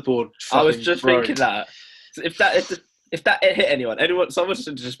plasterboard? I was fucking just broke? thinking that. So if that hit anyone, someone should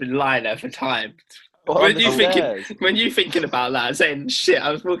have just been lying there for time. Well, When you thinking about that, saying shit,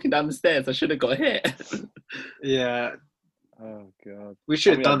 I was walking down the stairs, I should have got hit. Yeah. Oh, God. We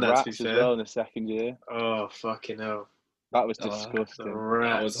should have We done had that, to be rats as fair. well in the second year. Oh, fucking hell. That was Oh, disgusting. The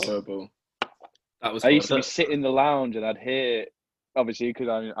That was rats. horrible. That was I used to horrible. be sitting in the lounge and I'd hear, obviously,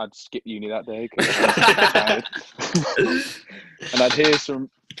 because I'd skipped uni that day, 'cause I was tired. And I'd hear some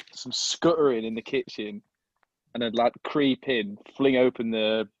scuttering in the kitchen, and I'd like creep in, fling open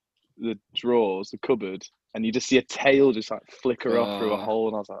the drawers, the cupboard, and you just see a tail just like flicker off through a hole,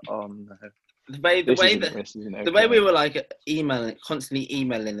 and I was like, oh no. The way we were like constantly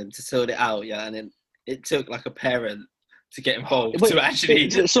emailing them to sort it out, yeah, and then it took like a parent to get involved to actually.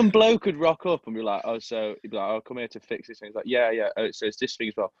 Some bloke would rock up and be like, oh, so he'd be like, oh, come here to fix this, and he's like, yeah. Oh, so it's this thing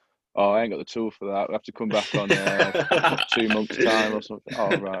as well. Oh, I ain't got the tool for that. We have to come back on 2 months' time or something.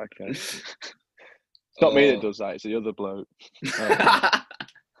 Oh, right, okay. It's not me that does that. It's the other bloke.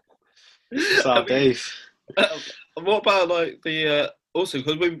 So, Dave. What about like the also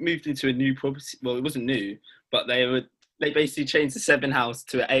because we moved into a new property? Well, it wasn't new, but they basically changed the 7-house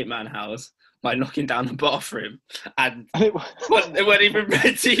to an 8-man house by knocking down the bathroom, and they weren't even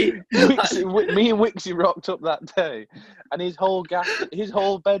ready. Me and Wixie rocked up that day, and his whole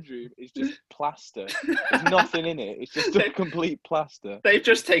bedroom is just plaster. There's nothing in it. It's just a complete plaster. They've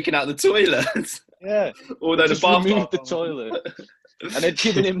just taken out the toilets. Yeah. Although Just the bath removed the toilet. And they'd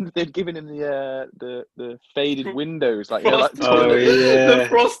given him the faded windows, like like the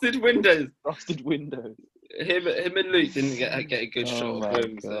frosted windows. Frosted windows. Him and Luke didn't get a good Oh shot my of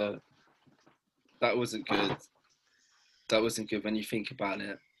him. God. So that wasn't good. That wasn't good when you think about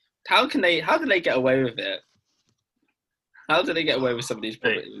it. How do they get away with it? How do they get away with some of these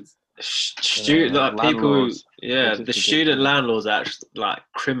properties? Student people, landlords. yeah, It's the just student ridiculous. landlords are actually like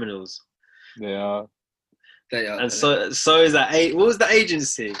criminals, They are. They are. and so is that. What was the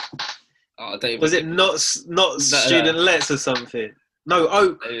agency? Oh, they Was it not student lets or something? No,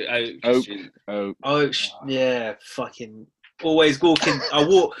 Oak. Oak. Yeah, fucking always walking. I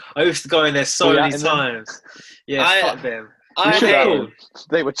used to go in there so Were you many at in them? times. Yeah, fuck them. I should have. hate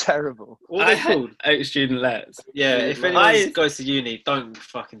They were terrible. What are they called? Oak student lets. Yeah, if anyone goes to uni, don't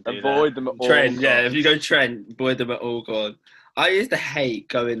fucking do Avoid them at all Trent, yeah. costs. If you go Trent, avoid them at all costs. I used to hate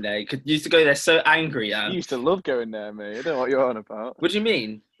going there. Used to go there so angry. You used to love going there, mate. I don't know what you're on about. What do you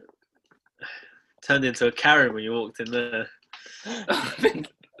mean? Turned into a Karen when you walked in there.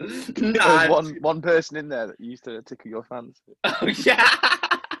 There was one person in there that used to tickle your fancy. Oh yeah.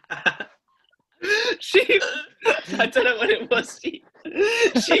 I don't know what it was.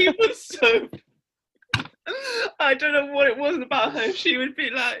 She was so. I don't know what it was about her. She would be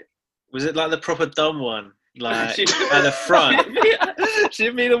like. Was it like the proper dumb one? Like She'd- at the front?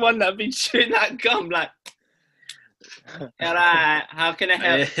 She'd be the one that'd be chewing that gum like. Alright, how can I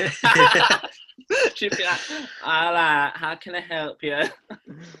help? She'd be like, alright, how can I help you?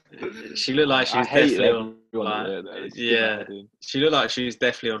 She looked like she I was hate definitely on everyone like, there, though. It's yeah. mad. She looked like she was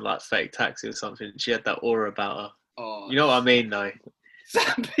definitely on like fake taxi or something. She had that aura about her. Oh, You know what I mean, though?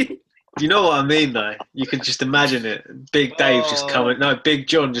 Sammy. You know what I mean, though? You can just imagine it. Big Dave just coming. No, Big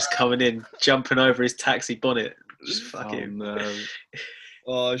John just coming in, jumping over his taxi bonnet. Just Oh, fucking. no.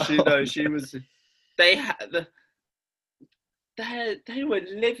 Oh, she was. They had they were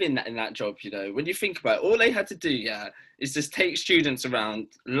living in that job. You know, when you think about it, all they had to do, is just take students around,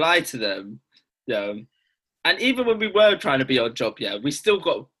 lie to them, and even when we were trying to be on job, we still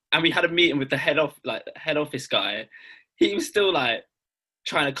got, and we had a meeting with the head office guy. He was still like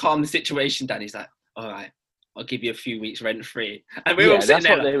trying to calm the situation down. He's like, all right, I'll give you a few weeks rent free. And we were all sitting that's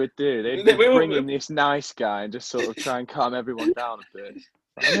there what like, they would do. They'd we were- bring in this nice guy and just sort of try and calm everyone down a bit.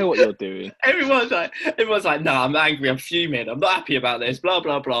 I know what you're doing. everyone's like, no, I'm angry, I'm fuming, I'm not happy about this, blah,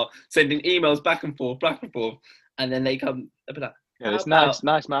 blah, blah, sending emails back and forth. And then they come, they'll be like, Yeah, this How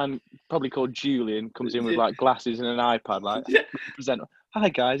nice man, probably called Julian, comes in with like glasses and an iPad, like Yeah. presenter. Hi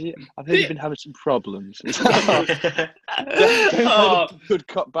guys, I've heard you've been having some problems. Don't oh, play the good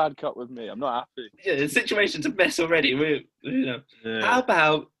cop, bad cop with me. I'm not happy. yeah, the situation's a mess already. Yeah. How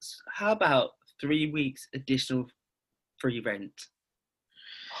about 3 weeks additional free rent?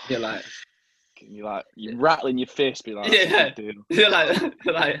 You're like, You're rattling your fist, be like, Yeah. "Good deal." you're like,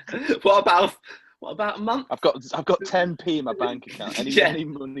 what about a month? I've got 10p in my bank account. Any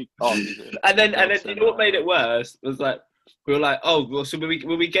money off? Is it? And then God, you know what made it worse was like, we were like, oh, well, so will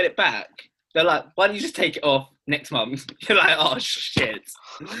we get it back? They're like, why don't you just take it off next month? You're like, oh shit.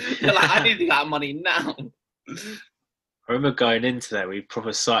 You're like, I need that money now. I remember going into there, we proper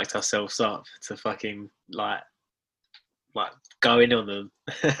psyched ourselves up to fucking like go in on them.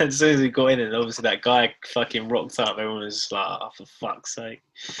 As soon as we got in, and obviously that guy fucking rocked up, everyone was just like, oh, for fuck's sake.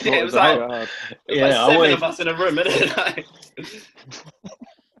 Yeah, it was Oh, like, God. Yeah, I seven wanted- of us in a room, innit? Like,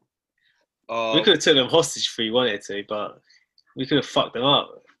 oh, We could have took them hostage if we wanted to, but we could have fucked them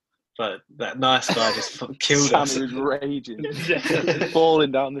up. But that nice guy just killed us. Sammy was raging, Yeah.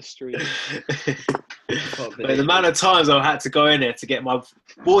 falling down the street. Can't But believe the amount of times I had to go in there to get my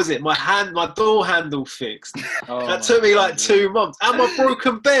door handle fixed. Oh, That my took me like God. 2 months. And my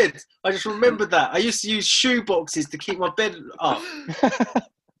broken bed. I just remembered that. I used to use shoe boxes to keep my bed up.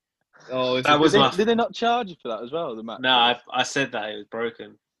 Oh, it's That was my. Did they not charge you for that as well? The match. No, I said that it was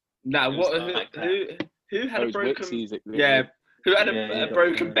broken. now it was what? like Who had Oh, a it was broken? Wixies, Yeah, who had Yeah, a yeah.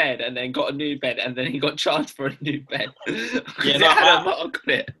 broken bed and then got a new bed and then he got charged for a new bed. Yeah, They no, had a mark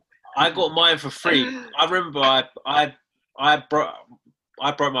on it. I got mine for free. I remember I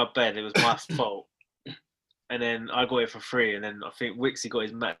broke my bed. It was my fault. And then I got it for free. And then I think Wixie got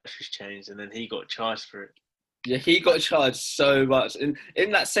his mattress changed, and then he got charged for it. Yeah, he got charged so much. In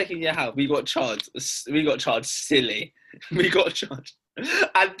that second year house, we got charged silly. We got charged.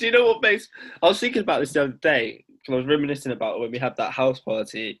 And do you know what makes... I was thinking about this the other day, because I was reminiscing about when we had that house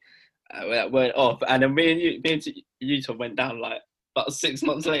party that went off. And then me and you Tom went down like about 6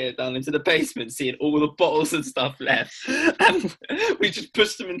 months later down into the basement, seeing all the bottles and stuff left. And we just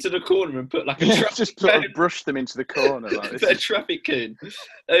pushed them into the corner and put like a traffic just sort of brushed them into the corner. Like, put a traffic cone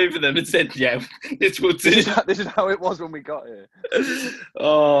over them and said, yeah, this will do. this is how it was when we got here.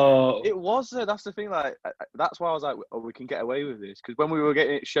 Oh, It was. That's the thing. Like, that's why I was like, oh, we can get away with this. Because when we were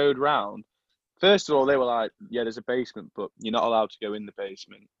getting it showed round, first of all, they were like, yeah, there's a basement, but you're not allowed to go in the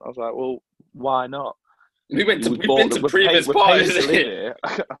basement. I was like, well, why not? we've been We're to previous paying parties. to live here.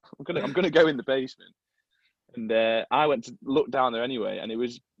 I'm gonna go in the basement. And I went to look down there anyway, and it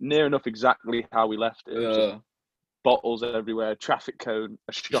was near enough exactly how we left it. It was just bottles everywhere, traffic cone,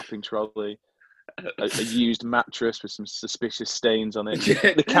 a shopping trolley, a used mattress with some suspicious stains on it.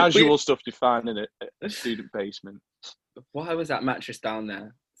 Yeah, The casual stuff you find in a student basement. Why was that mattress down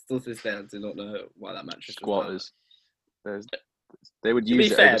there? Still to this day, I do not know why that mattress was Squatters. They would To be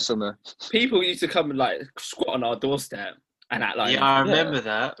use it fair, over summer. People used to come and like squat on our doorstep and act like, Yeah, I remember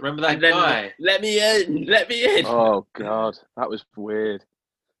that. Remember that and then, guy? let me in. Oh God, that was weird.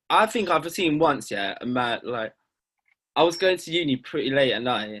 I think I've seen once, a man like I was going to uni pretty late at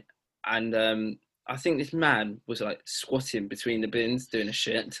night, and I think this man was like squatting between the bins doing a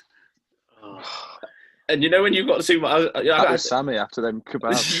shit. Oh, And you know when you've got too much, That was Sammy after them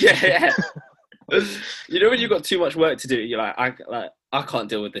kebabs. yeah. You know when you've got too much work to do, you're like, I can't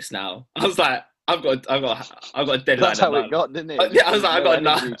deal with this now. I was like, I've got a deadline. That's how at it got, didn't it? Yeah, I was like, I got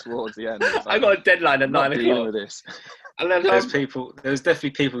energy 9. towards the end. Like, I got a deadline at I'm not 9 dealing o'clock. with this. And then there's definitely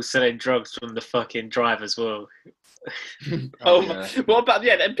people selling drugs from the fucking drive as well. Yeah. What about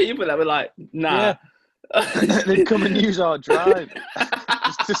the end? People that were like, nah. Yeah. They'd come and use our drive.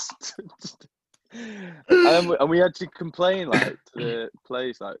 And we had to complain like to the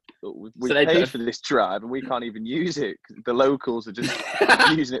place like we So they paid put for this drive and we can't even use it 'cause the locals are just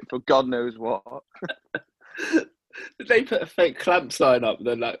using it for God knows what. They put a fake clamp sign up and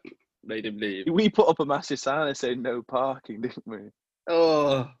then like made him leave. We put up a massive sign and saying no parking, didn't we?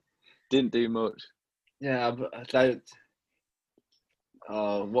 Oh Didn't do much. yeah, but I don't.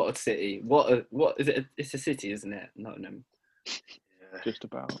 Oh, what a city! What is it? It's a city, isn't it? Nottingham. Just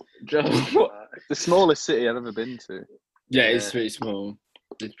about. What? The smallest city I've ever been to. Yeah, it's pretty small.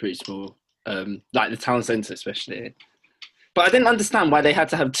 It's pretty small. Like the town centre, especially. But I didn't understand why they had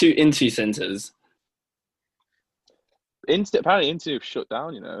to have 2 into centres. Apparently Institute shut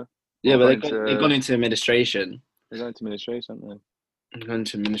down, you know. Yeah, but Going they've gone into administration. They're going to administration, aren't they? They've gone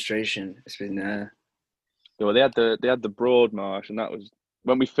into administration. It's been Yeah, well, they had the Broad Marsh, and that was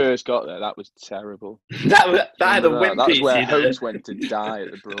when we first got there. That was terrible. that had a Remember that? That was wimpy. where hopes went to die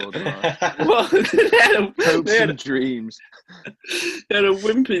at the Broad Marsh. What? Hopes they had and dreams. They had a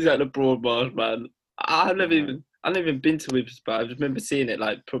Wimpy's at the Broad Marsh, man. I've never even been to Wimpy's, but I just remember seeing it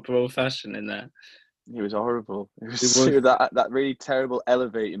like proper old fashioned in there. It was horrible. It was was. that really terrible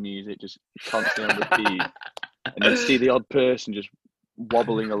elevator music just constantly on repeat, and you'd see the odd person just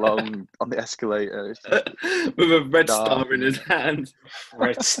wobbling along on the escalator. It's just With a red dark. star in his hand.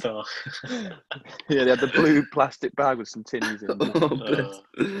 Red Star. Yeah, they had the blue plastic bag with some tinnies in,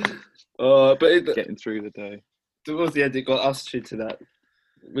 But getting through the day. towards the end, it got us through to that.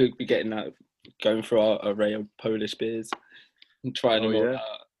 We'd be getting that, going through our array of Polish beers and trying them all out.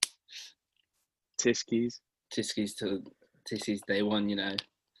 Tiskies. Tiskies day one, you know.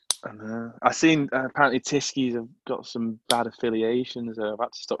 I seen apparently Tiskies have got some bad affiliations. I've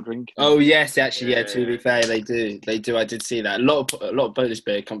had to stop drinking. Oh yes, actually, yeah. To be Yeah. fair, they do. I did see that. A lot of Polish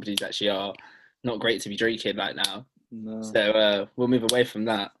beer companies actually are not great to be drinking right now. No. So we'll move away from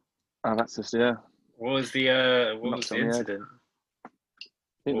that. Oh, that's just yeah. What was the Knocked on the head. incident? I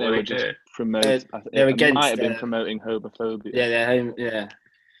think What they were were they just doing? promoting. they're It against, might have been promoting homophobia. Yeah, they're home. Yeah,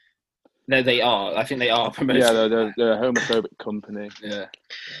 no, they are. I think they are promoting. Yeah, they're a homophobic company. Yeah,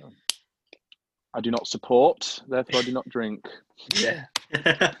 I do not support, therefore I do not drink. yeah.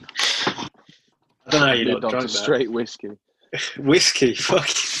 I don't know how you Moved not on to drunk that. straight whiskey. Whiskey, fuck.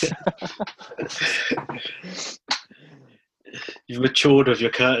 You've matured with your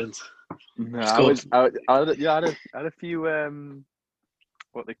curtains. No, It's I had a few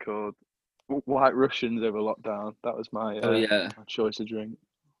what they called White Russians over lockdown. That was my Oh yeah. my choice of drink.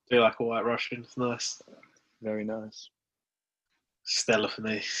 Do like a White Russian. It's nice. Very nice. Stella for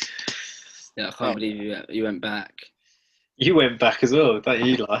me. Yeah, I can't believe you went back. You went back as well, don't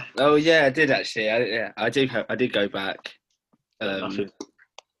you, Eli? Oh yeah, I did actually. I did go back. Nothing.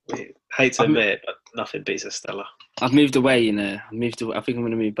 Hate to admit it, but nothing beats a Stella. I've moved away, you know. I think I'm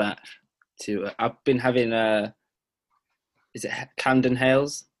going to move back to. I've been having is it Camden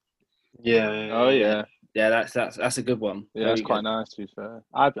Hales? Yeah. Oh yeah. Yeah, that's a good one. Yeah, Very that's quite good. nice to be fair.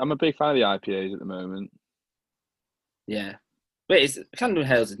 I'm a big fan of the IPAs at the moment. Yeah. Wait, Camden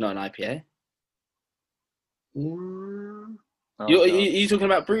Hales is not an IPA. Mm. Oh, You talking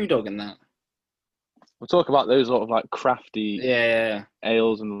about Brewdog and that? We'll talk about those sort of like crafty Yeah.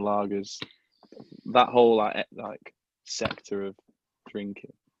 ales and lagers. That whole like sector of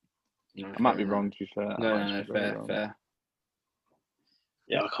drinking. No, I might be wrong to be fair. I No, might just be very wrong. fair.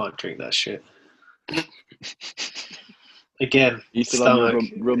 Yeah, I can't drink that shit. Again, You still on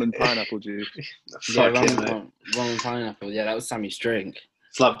stomach. rum and pineapple juice? Yeah, Fuck it, mate. wrong and pineapple. Yeah, that was Sammy's drink.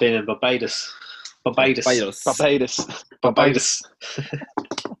 It's like being in Barbados. Barbados. Barbados.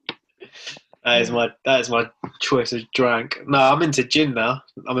 That is my choice of drink. No, I'm into gin now.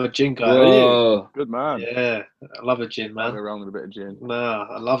 I'm a gin guy. Oh, Good man. Yeah, I love a gin, Can't go man. wrong with a bit of gin. No,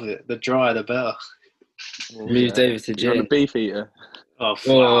 I love it. The drier, the better. moved over to You're on a gin. beef eater. Oh, Oh, fuck.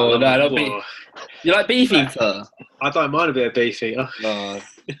 no, don't be- You like beef eater? I don't mind a bit of beef eater. No.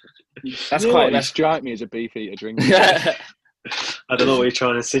 That's quite- You that's- strike me as a beef eater drinker. I don't know what you're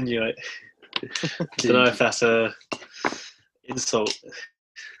trying to insinuate. I don't know if that's a insult.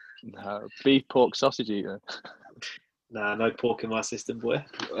 No, beef pork sausage eater. Nah, no pork in my system, boy.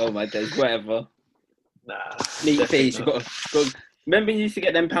 Oh my days, whatever. Nah. Meat definitely feast. You've not. got. Remember, you used to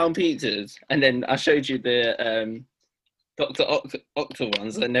get them pound pizzas, and then I showed you the Dr. Octa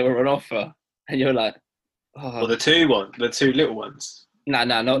ones, and they were on offer, and you're like, Well, oh, the two little ones. nah,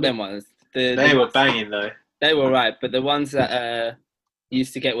 not them ones. They The were ones- banging though. They were right, but the ones that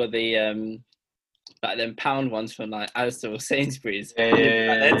used to get were the like them pound ones from like Asda or Sainsbury's. Yeah, And you'd be yeah,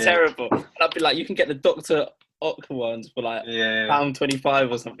 like, they're yeah. terrible. And I'd be like, you can get the Dr. Octa ones for like Yeah. £1.25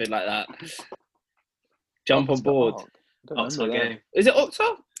 or something like that. Jump on board. Octa. I don't Oxford remember that. game. Is it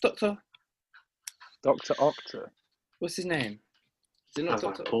Octa? Doctor? Dr. Octa. What's his name? Is it not Sounds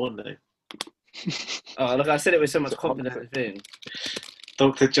like a Doctor? porn name. Oh, look, I said it with so much It's confidence. Octa. Thing.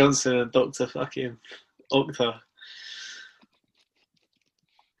 Dr. Johnson and Dr. fucking Octa.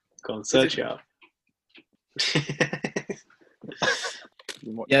 Go on, search it up.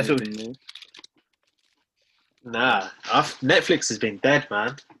 You watch Yeah, so- anything new? Nah, Netflix has been dead,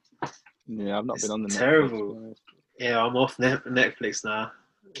 man. Yeah, I've not It's been on the Netflix, terrible. to be honest. Yeah, I'm off Netflix now.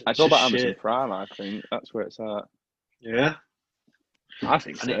 It's all just about Amazon shit. Prime, I think. That's where it's at. Yeah. I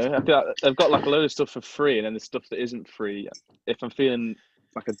think so. And I feel like they've got like a load of stuff for free, and then the stuff that isn't free. If I'm feeling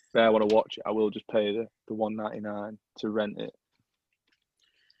like I want to watch it, I will just pay the $1.99 to rent it.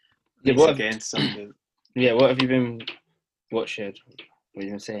 Yeah, Needs what to have- get into something. Yeah, what have you been watching? What have you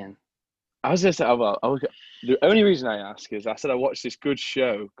been saying? I was just the only reason I ask is I said I watched this good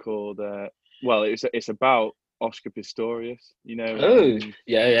show called it's about Oscar Pistorius, Oh,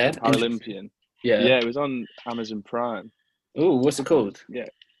 yeah. Paralympian. Yeah. Yeah, it was on Amazon Prime. Oh, what's it called? Yeah,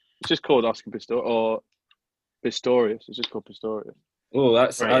 it's just called Oscar Pistorius or Pistorius. It's just called Pistorius. Oh,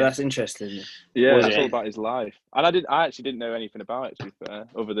 Right. that's interesting. Yeah, Was it's it? all about his life, and I actually didn't know anything about it, to be fair,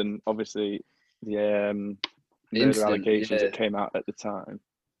 other than obviously the murder incident, allegations yeah. that came out at the time.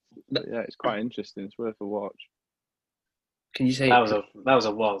 But yeah, it's quite interesting. It's worth a watch. Can you say That was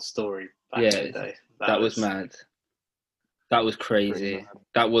a wild story back Yeah, in the day. that was mad? That was crazy. Pretty mad.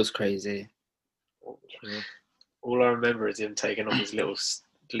 That was crazy. All I remember is him taking off his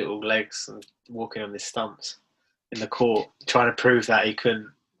little legs and walking on his stumps in the court, trying to prove that he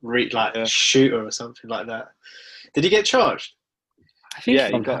couldn't Yeah. shoot her or something like that. Did he get charged? I think Yeah,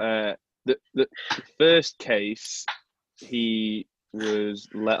 he got the first case. He was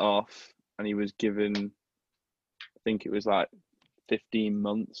let off, and he was given, I think it was like 15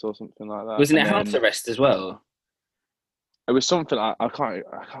 months or something like that. wasn't it And house then arrest as well? It was something I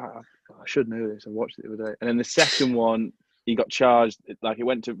should know this. I watched it the other day. And then the second one, he got charged. Like it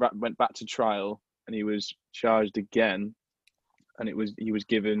went back to trial, and he was charged again, and he was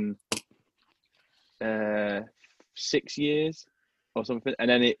given 6 years or something, and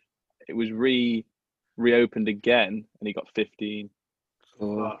then it was reopened again, and he got 15.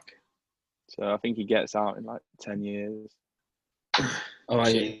 Oh, Fuck. So I think he gets out in like 10 years. yeah.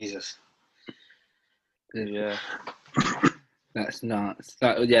 Jesus. Yeah, That's nuts.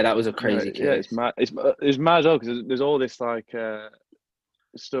 That was a crazy case. Yeah, it's mad. It's mad as well because there's all this like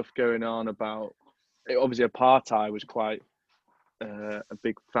stuff going on about. Obviously, apartheid was quite a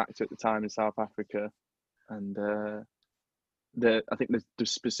big factor at the time in South Africa, and I think the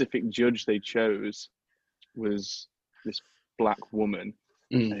specific judge they chose was this black woman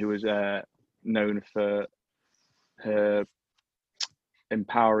who was known for her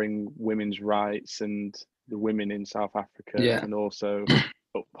empowering women's rights and the women in South Africa, Yeah. and also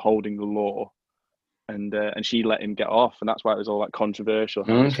upholding the law. And she let him get off, and that's why it was all like controversial.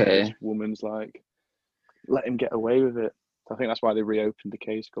 How this woman's like let him get away with it. So I think that's why they reopened the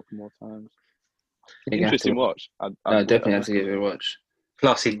case a couple more times. Interesting watch. I definitely have to give it a watch.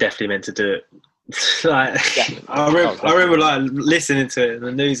 Plus, he definitely meant to do it. Like, Definitely. I remember like listening to it in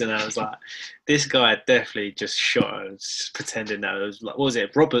the news, and I was like, "This guy definitely just shot her, just pretending that it was like, what was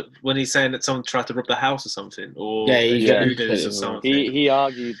it, Robert? When he's saying that someone tried to rob the house or something, or intruders or something." He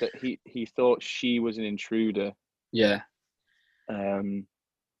argued that he thought she was an intruder. Yeah.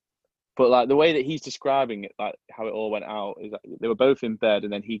 But like the way that he's describing it, like how it all went out, is that they were both in bed,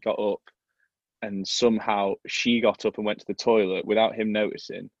 and then he got up, and somehow she got up and went to the toilet without him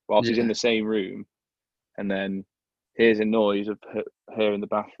noticing, whilst he's in the same room, and then hears a noise of her in the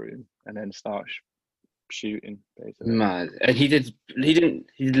bathroom, and then starts shooting basically. Mad. And he did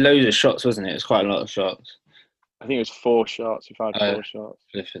loads of shots, wasn't it? It was quite a lot of shots. I think it was 4 shots. He fired 4 shots.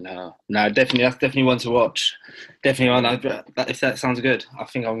 Flipping hell. No, definitely, that's definitely one to watch. Definitely one. If that sounds good, I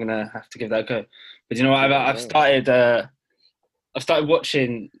think I'm gonna have to give that a go. But you know what? I've started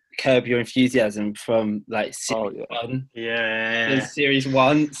watching Curb Your Enthusiasm from like series 1. Yeah. Series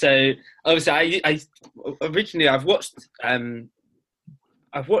 1. So obviously, I originally I've watched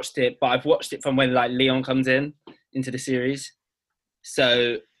it, but I've watched it from when like Leon comes in. into the series.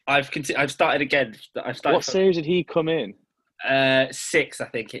 So I've started again. What series did he come in? 6, I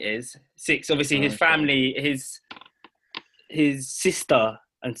think it is. 6. Obviously, his Okay. family, his sister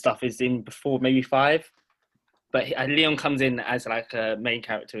and stuff is in before, maybe 5. But Leon comes in as like a main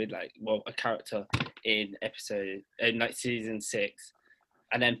character, a character in season 6.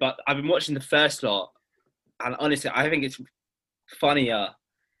 And then, but I've been watching the first lot, and honestly, I think it's funnier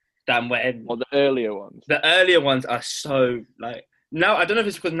than when Or the earlier ones? the earlier ones are so like. Now I don't know if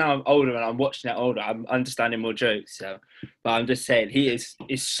it's because now I'm older and I'm watching it older. I'm understanding more jokes, so. But I'm just saying he is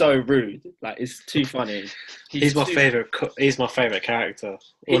so rude. Like it's too funny. He's my favorite. He's my favorite character.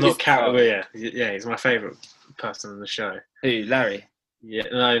 He Well, not is- character. Well, yeah. He's my favorite person on the show. Who? Larry. Yeah,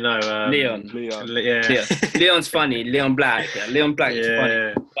 no. Leon. Yeah. Leon's funny. Leon Black. Yeah, Leon Black is funny.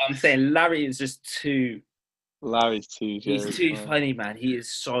 Yeah. But I'm saying Larry is just too. Larry's too. He's too funny, man. He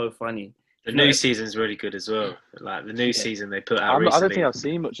is so funny. The new season's really good as well. Like the new season they put out I recently. don't think I've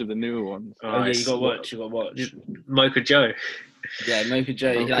seen much of the newer ones. Oh yeah, it's- you got to watch. You got to watch. Mocha Joe. Yeah, Mocha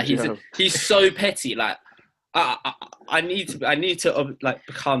Joe. Mocha Like, Joe. he's so petty. Like I need to like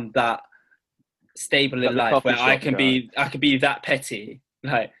become that stable in Like the life where coffee I shop can be that petty.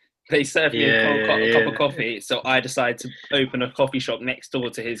 Like they serve me Yeah, a cup of yeah. coffee, so I decide to open a coffee shop next door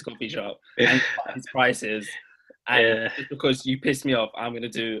to his coffee shop and cut his prices. And Yeah. just because you pissed me off, I'm gonna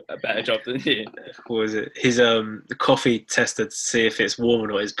do a better job than you. What was it? His the coffee tester to see if it's warm or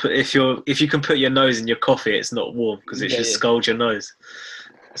not. If you can put your nose in your coffee, it's not warm because it Yeah, just yeah. scalds your nose.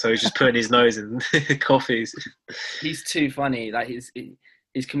 So he's just putting his nose in coffees. He's too funny. Like his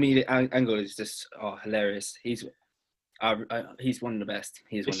comedic angle is just hilarious. He's one of the best.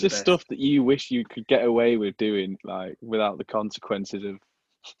 He's one It's of the just best. stuff that you wish you could get away with doing, like without the consequences of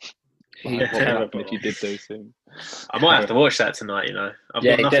He's what would happen terrible. if you did those things. I might have to watch that tonight. You know, I've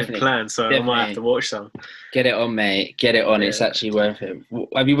Yeah, got nothing definitely. planned, so I might have Definitely. to watch some. Get it on, mate. Get it on. It's Yeah. actually worth it.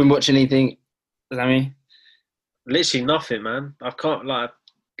 Have you been watching anything? Sammy? Literally nothing, man. I can't like.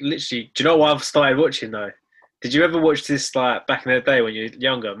 Literally, do you know what I've started watching though? Did you ever watch this like back in the day when you were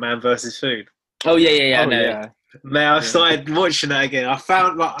younger, Man vs Food? Oh yeah. I Oh, know. yeah. Man, I've started watching that again. I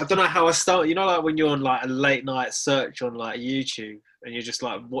found like I don't know how I started. You know, like when you're on like a late night search on like YouTube and you're just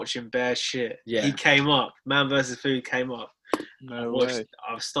like watching bare shit. Yeah. He came up. Man vs Food came up. No way.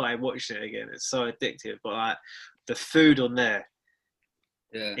 I've started watching it again. It's so addictive. But like the food on there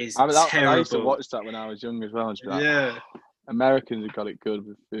Yeah. is I used to terrible. watch that when I was young as well. And just be like, Yeah, Americans have got it good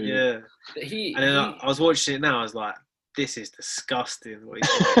with food. yeah. He. And then I was watching it now. I was like, this is disgusting. What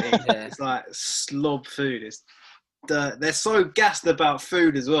he's gonna eat. Yeah. It's like slob food. It's they're so gassed about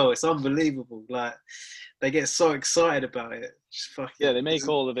food as well. It's unbelievable. Like they get so excited about it. Just fucking, Yeah, they make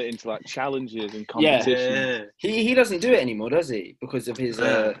all of it into like challenges and Yeah. competitions. Yeah, he doesn't do it anymore, does he? Because of his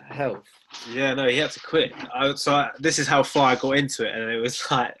health. yeah. No, he had to quit. This is how far I got into it, and it was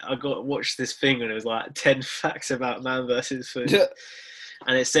like I watched this thing, and it was like 10 facts about Man versus Food,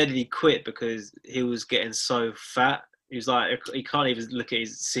 and it said he quit because he was getting so fat. He was like, he can't even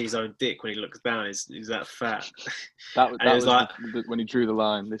see his own dick when he looks down. He's that fat. That And it was was like- when he drew the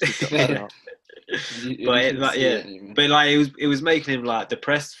line. This is got Yeah. out. But but like it was making him like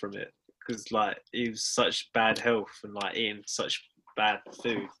depressed from it because like he was such bad health and like eating such bad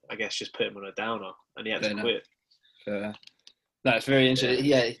food. I guess just put him on a downer, and he had Fair to enough. quit. No, it's very interesting.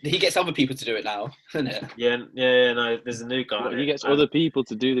 Yeah, he gets other people to do it now, isn't it? Yeah. No, there's a new guy. He gets other people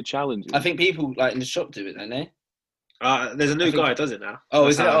to do the challenges. I think people like in the shop do it, don't they? There's a I new think- guy that does it now. Oh,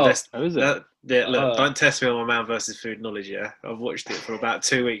 is That's it? how Oh. invest- Oh, is it? yeah, look, Oh. don't test me on my Man versus Food knowledge. Yeah, I've watched it for about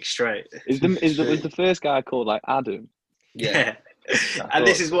 2 weeks straight. Was the first guy called like Adam? Yeah. I And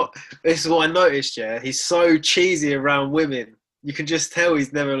this thought- is what I noticed. Yeah, he's so cheesy around women. You can just tell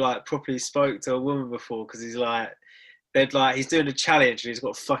he's never like properly spoke to a woman before because he's like. He's doing a challenge and he's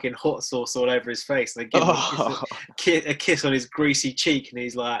got fucking hot sauce all over his face. And they give him Oh, a kiss on his greasy cheek, and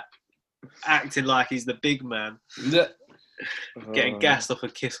he's like acting like he's the big man, getting gassed off a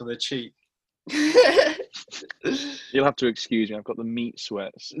kiss on the cheek. You'll have to excuse me. I've got the meat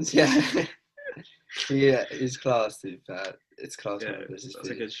sweats. yeah, it's class, dude. It's class. Yeah, Man, versus that's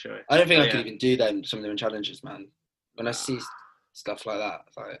a Food. good show. I don't think I Yeah. could even do them. Some of them challenges, man. When I see stuff like that,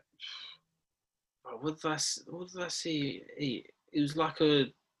 it's like Oh, what did I see eat? It was like I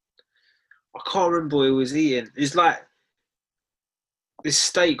can't remember what he was eating. It's like this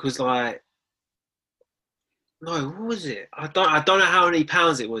steak was like. No, what was it? I don't know how many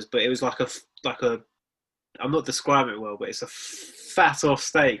pounds it was, but it was like a. I'm not describing it well, but it's a fat off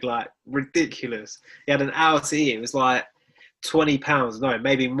steak, like ridiculous. He had an hour to eat. It was like £20. No,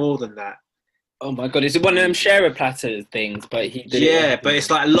 maybe more than that. Oh my god, is it one of them sharer platter things? But he did Yeah, it. but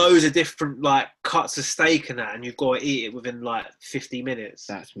it's like loads of different like cuts of steak and that, and you've got to eat it within like 50 minutes.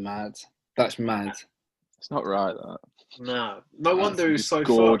 That's mad. That's mad. It's not right. That. No That's wonder he was just so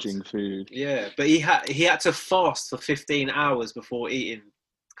gorging fucked. food. Yeah, but he had to fast for 15 hours before eating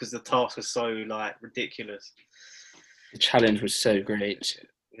because the task was so like ridiculous. The challenge was so great.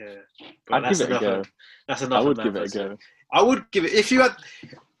 Yeah, but I'd give it a go. That's enough. I would give it a go. I would give it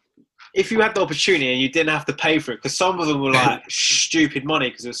if you had the opportunity and you didn't have to pay for it, because some of them were like stupid money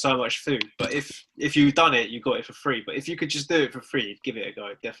because there was so much food. But if you've done it, you got it for free. But if you could just do it for free, you'd give it a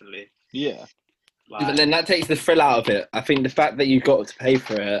go, definitely. Yeah. But then that takes the thrill out of it. I think the fact that you've got to pay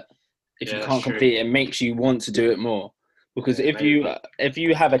for it, if you can't complete it, makes you want to do it more. Because if you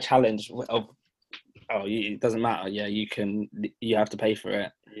have a challenge of it doesn't matter. Yeah, you have to pay for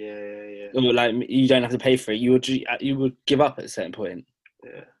it. Yeah. Or like you don't have to pay for it. You would give up at a certain point.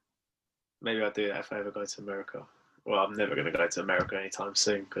 Yeah. Maybe I'll do that if I ever go to America. Well, I'm never going to go to America anytime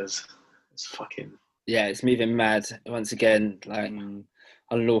soon because it's fucking... Yeah, it's moving mad once again. Like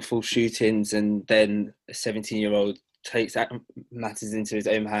unlawful shootings, and then a 17-year-old takes matters into his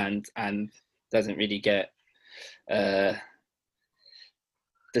own hand and doesn't really get, doesn't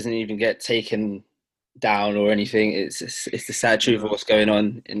even get taken down or anything. It's the sad truth of what's going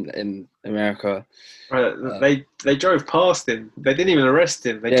on in America. Right, they drove past him. They didn't even arrest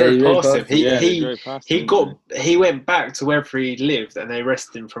him. They drove past him. He went back to wherever he lived, and they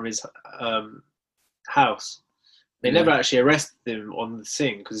arrested him from his house. They never actually arrested him on the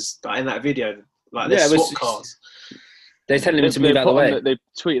scene because in that video, like there's SWAT cars. They're telling him to move out of the way. They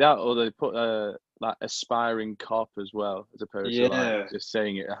tweeted out, or they put like aspiring cop as well, as opposed to like just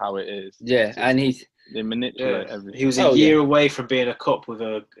saying it how it is. Yeah, and they manipulate everything. He was a year away from being a cop with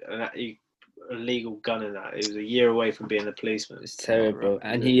a legal gun in that. He was a year away from being a policeman. It's terrible.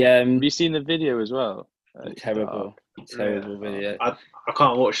 And he have you seen the video as well? Terrible video. I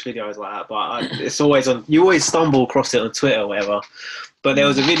can't watch videos like that, but it's always on. You always stumble across it on Twitter or whatever. But there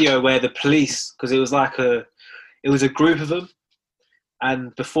was a video where the police, because it was a group of them,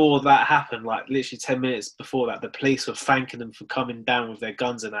 and before that happened, like literally 10 minutes before that, the police were thanking them for coming down with their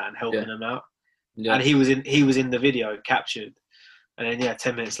guns and that and helping them out. Yeah. And he was in the video captured, and then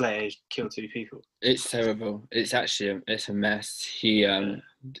 10 minutes later he killed 2 people. It's terrible. It's actually it's a mess. He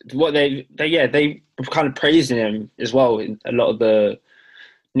what they were kind of praising him as well in a lot of the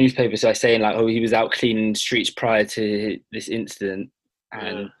newspapers, like saying like, oh, he was out cleaning streets prior to this incident,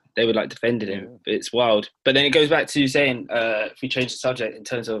 and they were like defending him. It's wild. But then it goes back to saying, if we change the subject in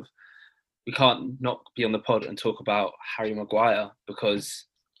terms of we can't not be on the pod and talk about Harry Maguire because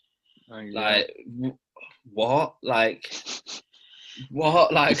what?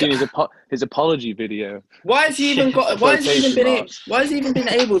 His apology video. Why has he even got? Why has he even been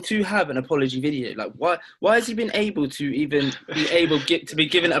able to have an apology video? Like why has he been able to even be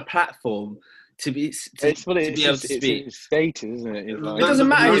given a platform to be able to speak? His status, isn't it? It doesn't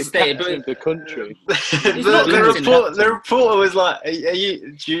matter his status, but the country. The reporter was like,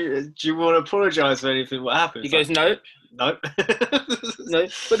 do you want to apologise for anything? What happened? He goes, no. No. No.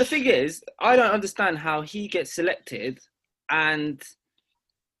 But the thing is, I don't understand how he gets selected and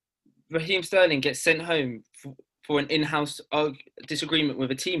Raheem Sterling gets sent home for an in-house disagreement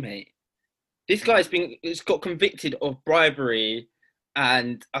with a teammate. This guy's got convicted of bribery,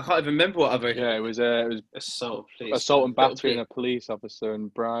 and I can't even remember what other. Yeah, it was assault and battery a police officer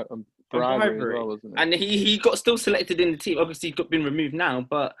and bribery as well, wasn't it? And he got still selected in the team. Obviously, he's been removed now,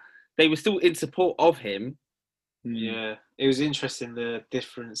 but they were still in support of him. Yeah, it was interesting the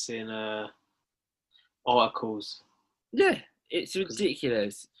difference in articles. Yeah, it's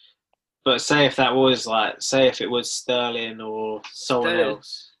ridiculous. But say if it was Sterling or someone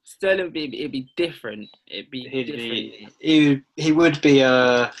else, Sterling it'd be different. He would be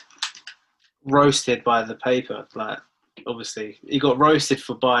roasted by the paper. Like obviously, he got roasted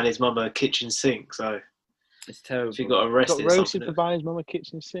for buying his mum a kitchen sink. So it's terrible. If he got arrested, he got roasted for buying his mum a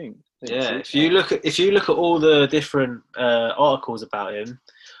kitchen sink. Yeah, if you look at all the different articles about him,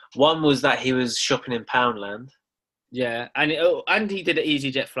 one was that he was shopping in Poundland. Yeah, and he did an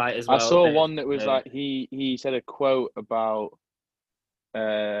EasyJet flight as well. I saw one that was like he said a quote about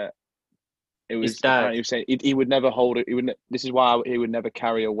it was his dad. He was saying he would never hold it. This is why he would never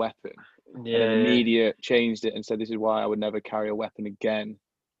carry a weapon. Yeah, and the media changed it and said this is why I would never carry a weapon again.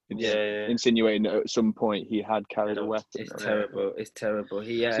 Insinuating that at some point he had carried a weapon. It's terrible. It's terrible.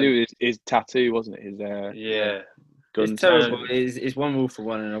 His tattoo, wasn't it? It's terrible. It's one rule for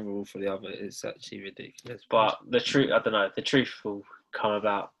one, another rule for the other. It's actually ridiculous. But the truth, I don't know. The truth will come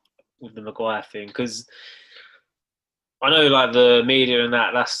about with the Maguire thing because I know, like the media and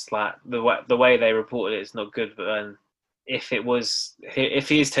that's like the way they reported it is not good. But then, if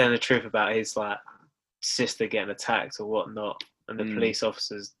he is telling the truth about his like sister getting attacked or whatnot, and the police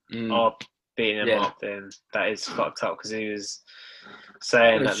officers are beating him up, then that is fucked up because he was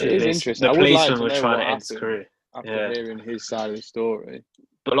saying that It is interesting. the I would like policeman to was know trying what to end his happened career. after hearing his side of the story.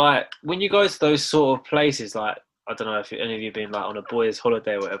 But like when you go to those sort of places, like I don't know if any of you been like on a boys'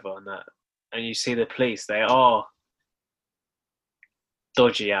 holiday or whatever, and you see the police, they are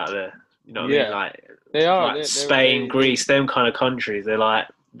dodgy out there. You know what I mean? Like they are. Like Spain, Greece, them kind of countries. They're like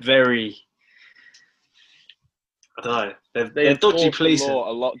very. I don't know. They're dodgy police. The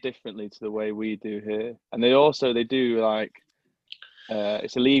law a lot differently to the way we do here, and they do like.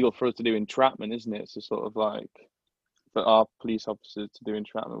 It's illegal for us to do entrapment, isn't it? So sort of like for our police officers to do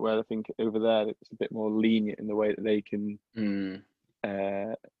entrapment, where I think over there it's a bit more lenient in the way that they can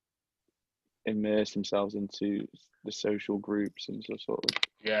immerse themselves into the social groups and sort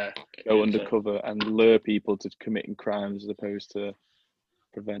of go undercover and lure people to committing crimes as opposed to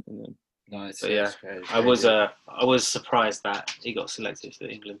preventing them. Nice. But yeah, I was surprised that he got selected for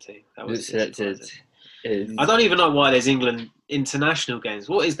the England team. That was selected. I don't even know why there's England international games.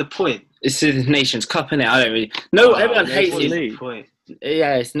 What is the point? It's the Nations Cup, innit? I don't really. No, everyone hates it. The point?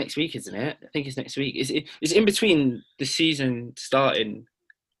 Yeah, it's next week, isn't it? I think it's next week. It's in between the season starting.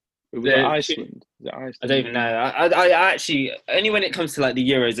 Iceland? Is it Iceland? I don't even know. I actually only when it comes to like the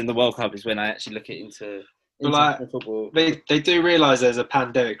Euros and the World Cup is when I actually look into football. They do realise there's a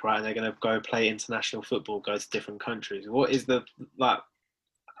pandemic, right? And they're going to go play international football, go to different countries. What is the like?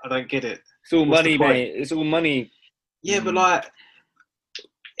 I don't get it. It's all money, mate. It's all money. Yeah, but like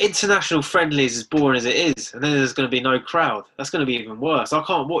international friendlies, as boring as it is, and then there's going to be no crowd. That's going to be even worse. I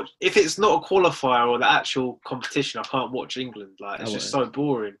can't watch if it's not a qualifier or the actual competition. I can't watch England. Like it's just so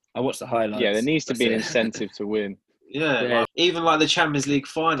boring. I watch the highlights. Yeah, there needs to be an incentive to win. Yeah, like, even like the Champions League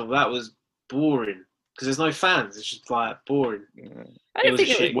final, that was boring because there's no fans. It's just like boring. Yeah. I don't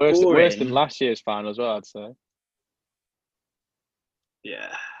think it was worse than last year's final as well. I'd say.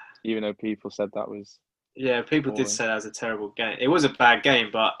 Yeah. Even though people said that was... Yeah, people did say that was a terrible game. It was a bad game,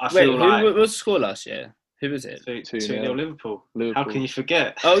 but I feel like... Who was the score last year? Who was it? 2-0 Liverpool. How can you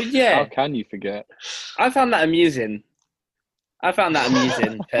forget? Oh, yeah. How can you forget? I found that amusing.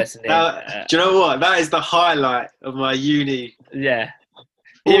 Personally. Do you know what? That is the highlight of my uni. Yeah.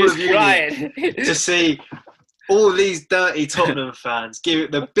 All of uni. To see... all these dirty Tottenham fans give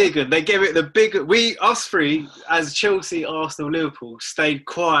it the big one. They gave it the big. Us three, as Chelsea, Arsenal, Liverpool, stayed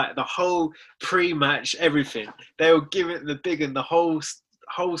quiet the whole pre-match, everything. They were giving it the big one, the whole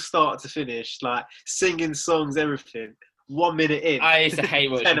start to finish, like singing songs, everything. 1 minute in. I used to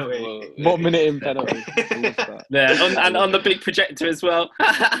hate watching penalty. 1 minute in penalty. Yeah, and on the big projector as well.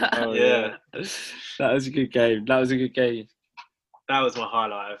 Oh, yeah. That was a good game. That was my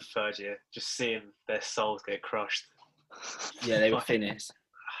highlight of third year, just seeing their souls get crushed. Yeah, they were finished.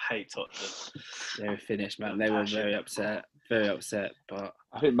 I hate Tottenham. They were finished, man. They were very upset. But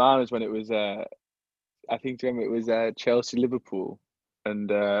I think mine was when it was, it was Chelsea-Liverpool, and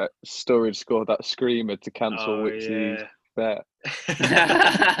Sturridge scored that screamer to cancel Wixie's bet.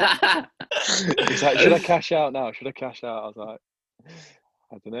 He's like, should I cash out now? I was like,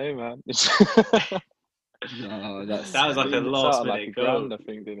 I don't know, man. No, that was like a last minute goal. I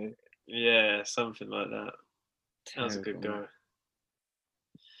think, didn't he? Yeah, something like that. That was a good goal.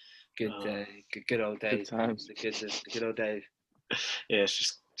 Good day. Good old days. Good times. Good old days. Yeah, it's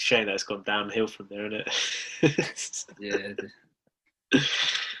just a shame that it's gone downhill from there, isn't it? Yeah.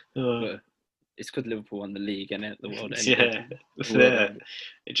 But it's good Liverpool won the league and the world. Yeah.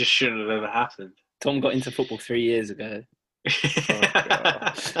 It just shouldn't have ever happened. Tom got into football 3 years ago.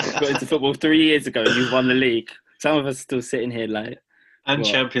 Got into football 3 years ago and you won the league. Some of us are still sitting here like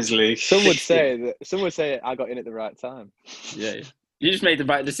Champions League. Some would say I got in at the right time. Yeah. You just made the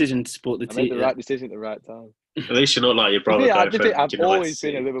right decision to support the team. I made the right decision at the right time. At least you're not like your brother. I've always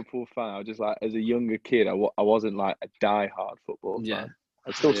been a Liverpool fan. I was just like, as a younger kid, I wasn't like a die-hard football fan.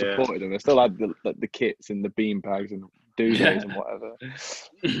 I still supported them. I still had the kits and the bean bags and duvets and whatever.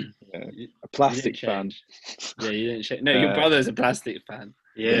 A plastic fan. Yeah, you didn't change. No, your brother's a plastic fan.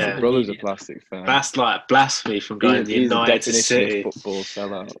 Yeah, your brother's a plastic fan. That's like blasphemy from going to United City. Football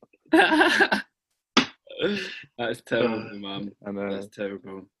sellout. That's terrible, man. That's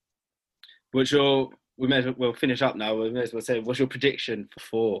terrible. We'll finish up now. We may as well say, what's your prediction for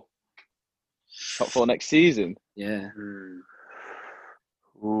 4? Top 4 next season? Yeah.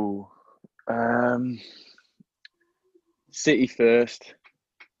 Ooh. City first.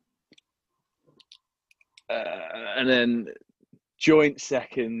 And then joint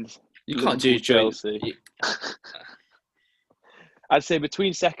second. You can't do Chelsea. I'd say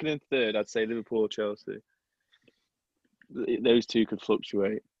between second and third, I'd say Liverpool or Chelsea. Those two could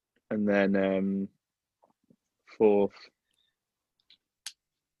fluctuate. And then fourth.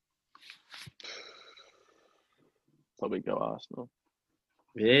 Probably go Arsenal.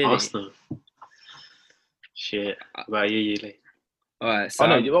 Really? Arsenal. Shit. What about you, Yuli? All right. So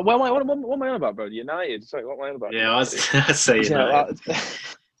Oh no! What am I on about, bro? United. Sorry, what am I on about? Yeah, I'd say United.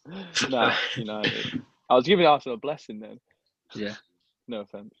 Nah, United. I was giving Arsenal a blessing then. yeah, No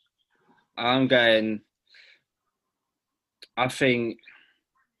offense. I'm going. I think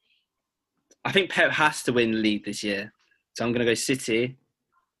Pep has to win the league this year, so I'm going to go City.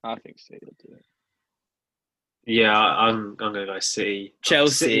 I think City will do it. Yeah, I'm gonna go City.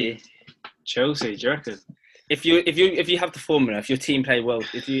 Chelsea. Chelsea, do you reckon? If you have the formula, if your team play well,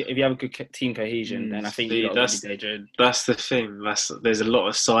 if you have a good team cohesion, then I think See, you've got a really good. That's the thing. There's a lot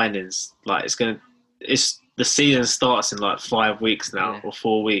of signings. Like it's the season starts in like 5 weeks now or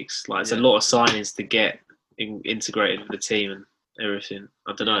 4 weeks. Like it's a lot of signings to get integrated with the team and everything.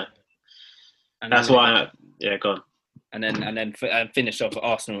 I don't know. And that's why. Go on. And then finish off at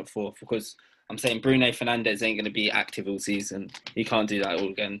Arsenal at fourth, because I'm saying Bruno Fernandes ain't going to be active all season. He can't do that all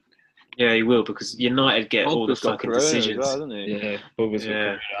again. Yeah, he will, because United get all the fucking decisions. Well, doesn't he? Yeah, Pogba's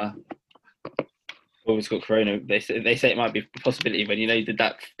got corona. Pogba's got corona. They say it might be a possibility, but he did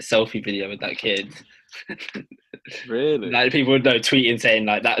that selfie video with that kid. Really? Like people would know tweeting saying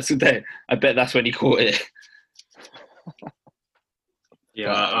like that's. I bet that's when he caught it.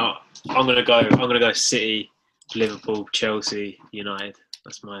 Yeah, I'm gonna go City, Liverpool, Chelsea, United.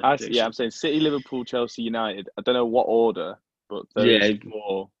 That's my prediction. I'm saying City, Liverpool, Chelsea, United. I don't know what order, but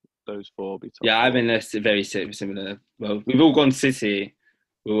those four will be top. Yeah, I mean that's very similar. Well, we've all gone City.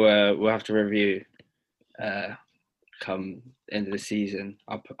 We'll have to review come end of the season.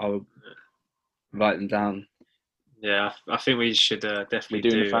 I'll write them down. Yeah, I think we should definitely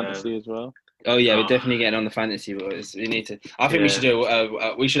do the fantasy as well. Oh yeah, we're definitely getting on the fantasy boys. We need to. I think we should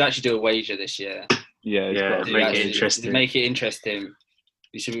do. We should actually do a wager this year. Yeah, make it interesting. Make it interesting.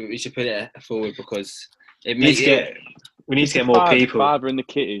 We should put it forward because we need to get more people. Fiver in the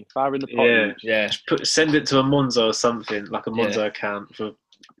kitty, fiver in the pot. Yeah. Send it to a Monzo or something, like a Monzo account for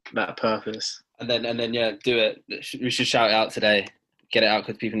that purpose. And then do it. We should shout it out today. Get it out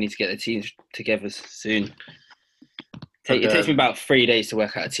because people need to get their teams together soon. It takes me about 3 days to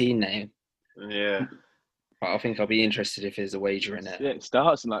work out a team name. Yeah. But I think I'll be interested if there's a wager in it. Yeah, it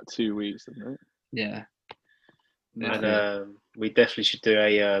starts in like 2 weeks, doesn't it? Yeah. And we definitely should do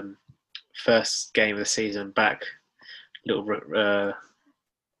a first game of the season back little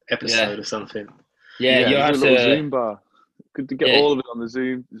episode or something. Yeah, you'll have to to Zoom bar. Good to get all of it on the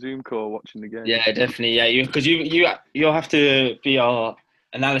Zoom call watching the game. Yeah, definitely. Yeah, because you'll have to be our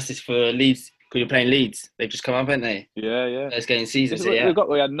analysis for Leeds because you're playing Leeds. They've just come up, haven't they? Yeah. First game season.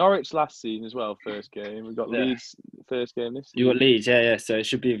 We had Norwich last season as well. First game. We got Leeds first game this season. You got Leeds, yeah. So it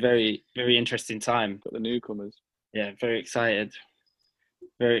should be a very, very interesting time. Got the newcomers. Yeah, very excited.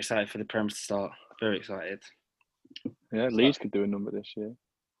 Very excited for the Prem to start. Very excited. Yeah, Leeds could do a number this year.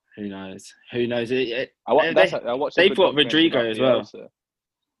 Who knows? Who knows? They've got Rodrigo as well.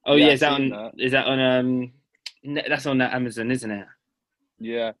 Oh yeah, is that on? That's on Amazon, isn't it?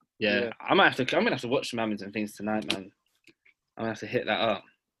 Yeah. I'm gonna have to watch some Amazon things tonight, man. I'm gonna have to hit that up.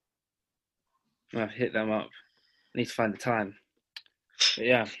 I'm gonna have to hit them up. I need to find the time. But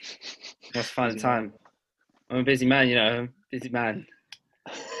yeah, I have to find the time. I'm a busy man, Busy man.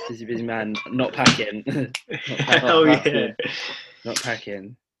 Busy man. Not packing. Not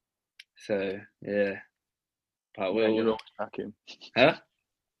packing. So yeah, but you're always packing. Huh?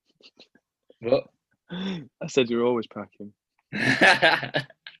 What? I said you're always packing.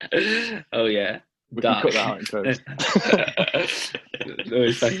 Oh yeah. We can cut that out in post.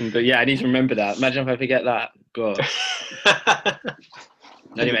 Always packing, but yeah, I need to remember that. Imagine if I forget that. God.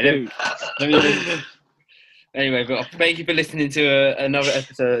 Anyway, but thank you for listening to another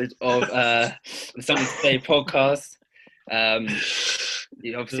episode of the Something to Say podcast.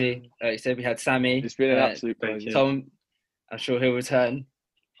 Obviously, like you said, we had Sammy. It's been an absolute pleasure. Tom, I'm sure he'll return.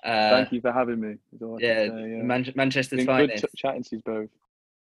 Thank you for having me. Manchester's finest. Good chatting to you both.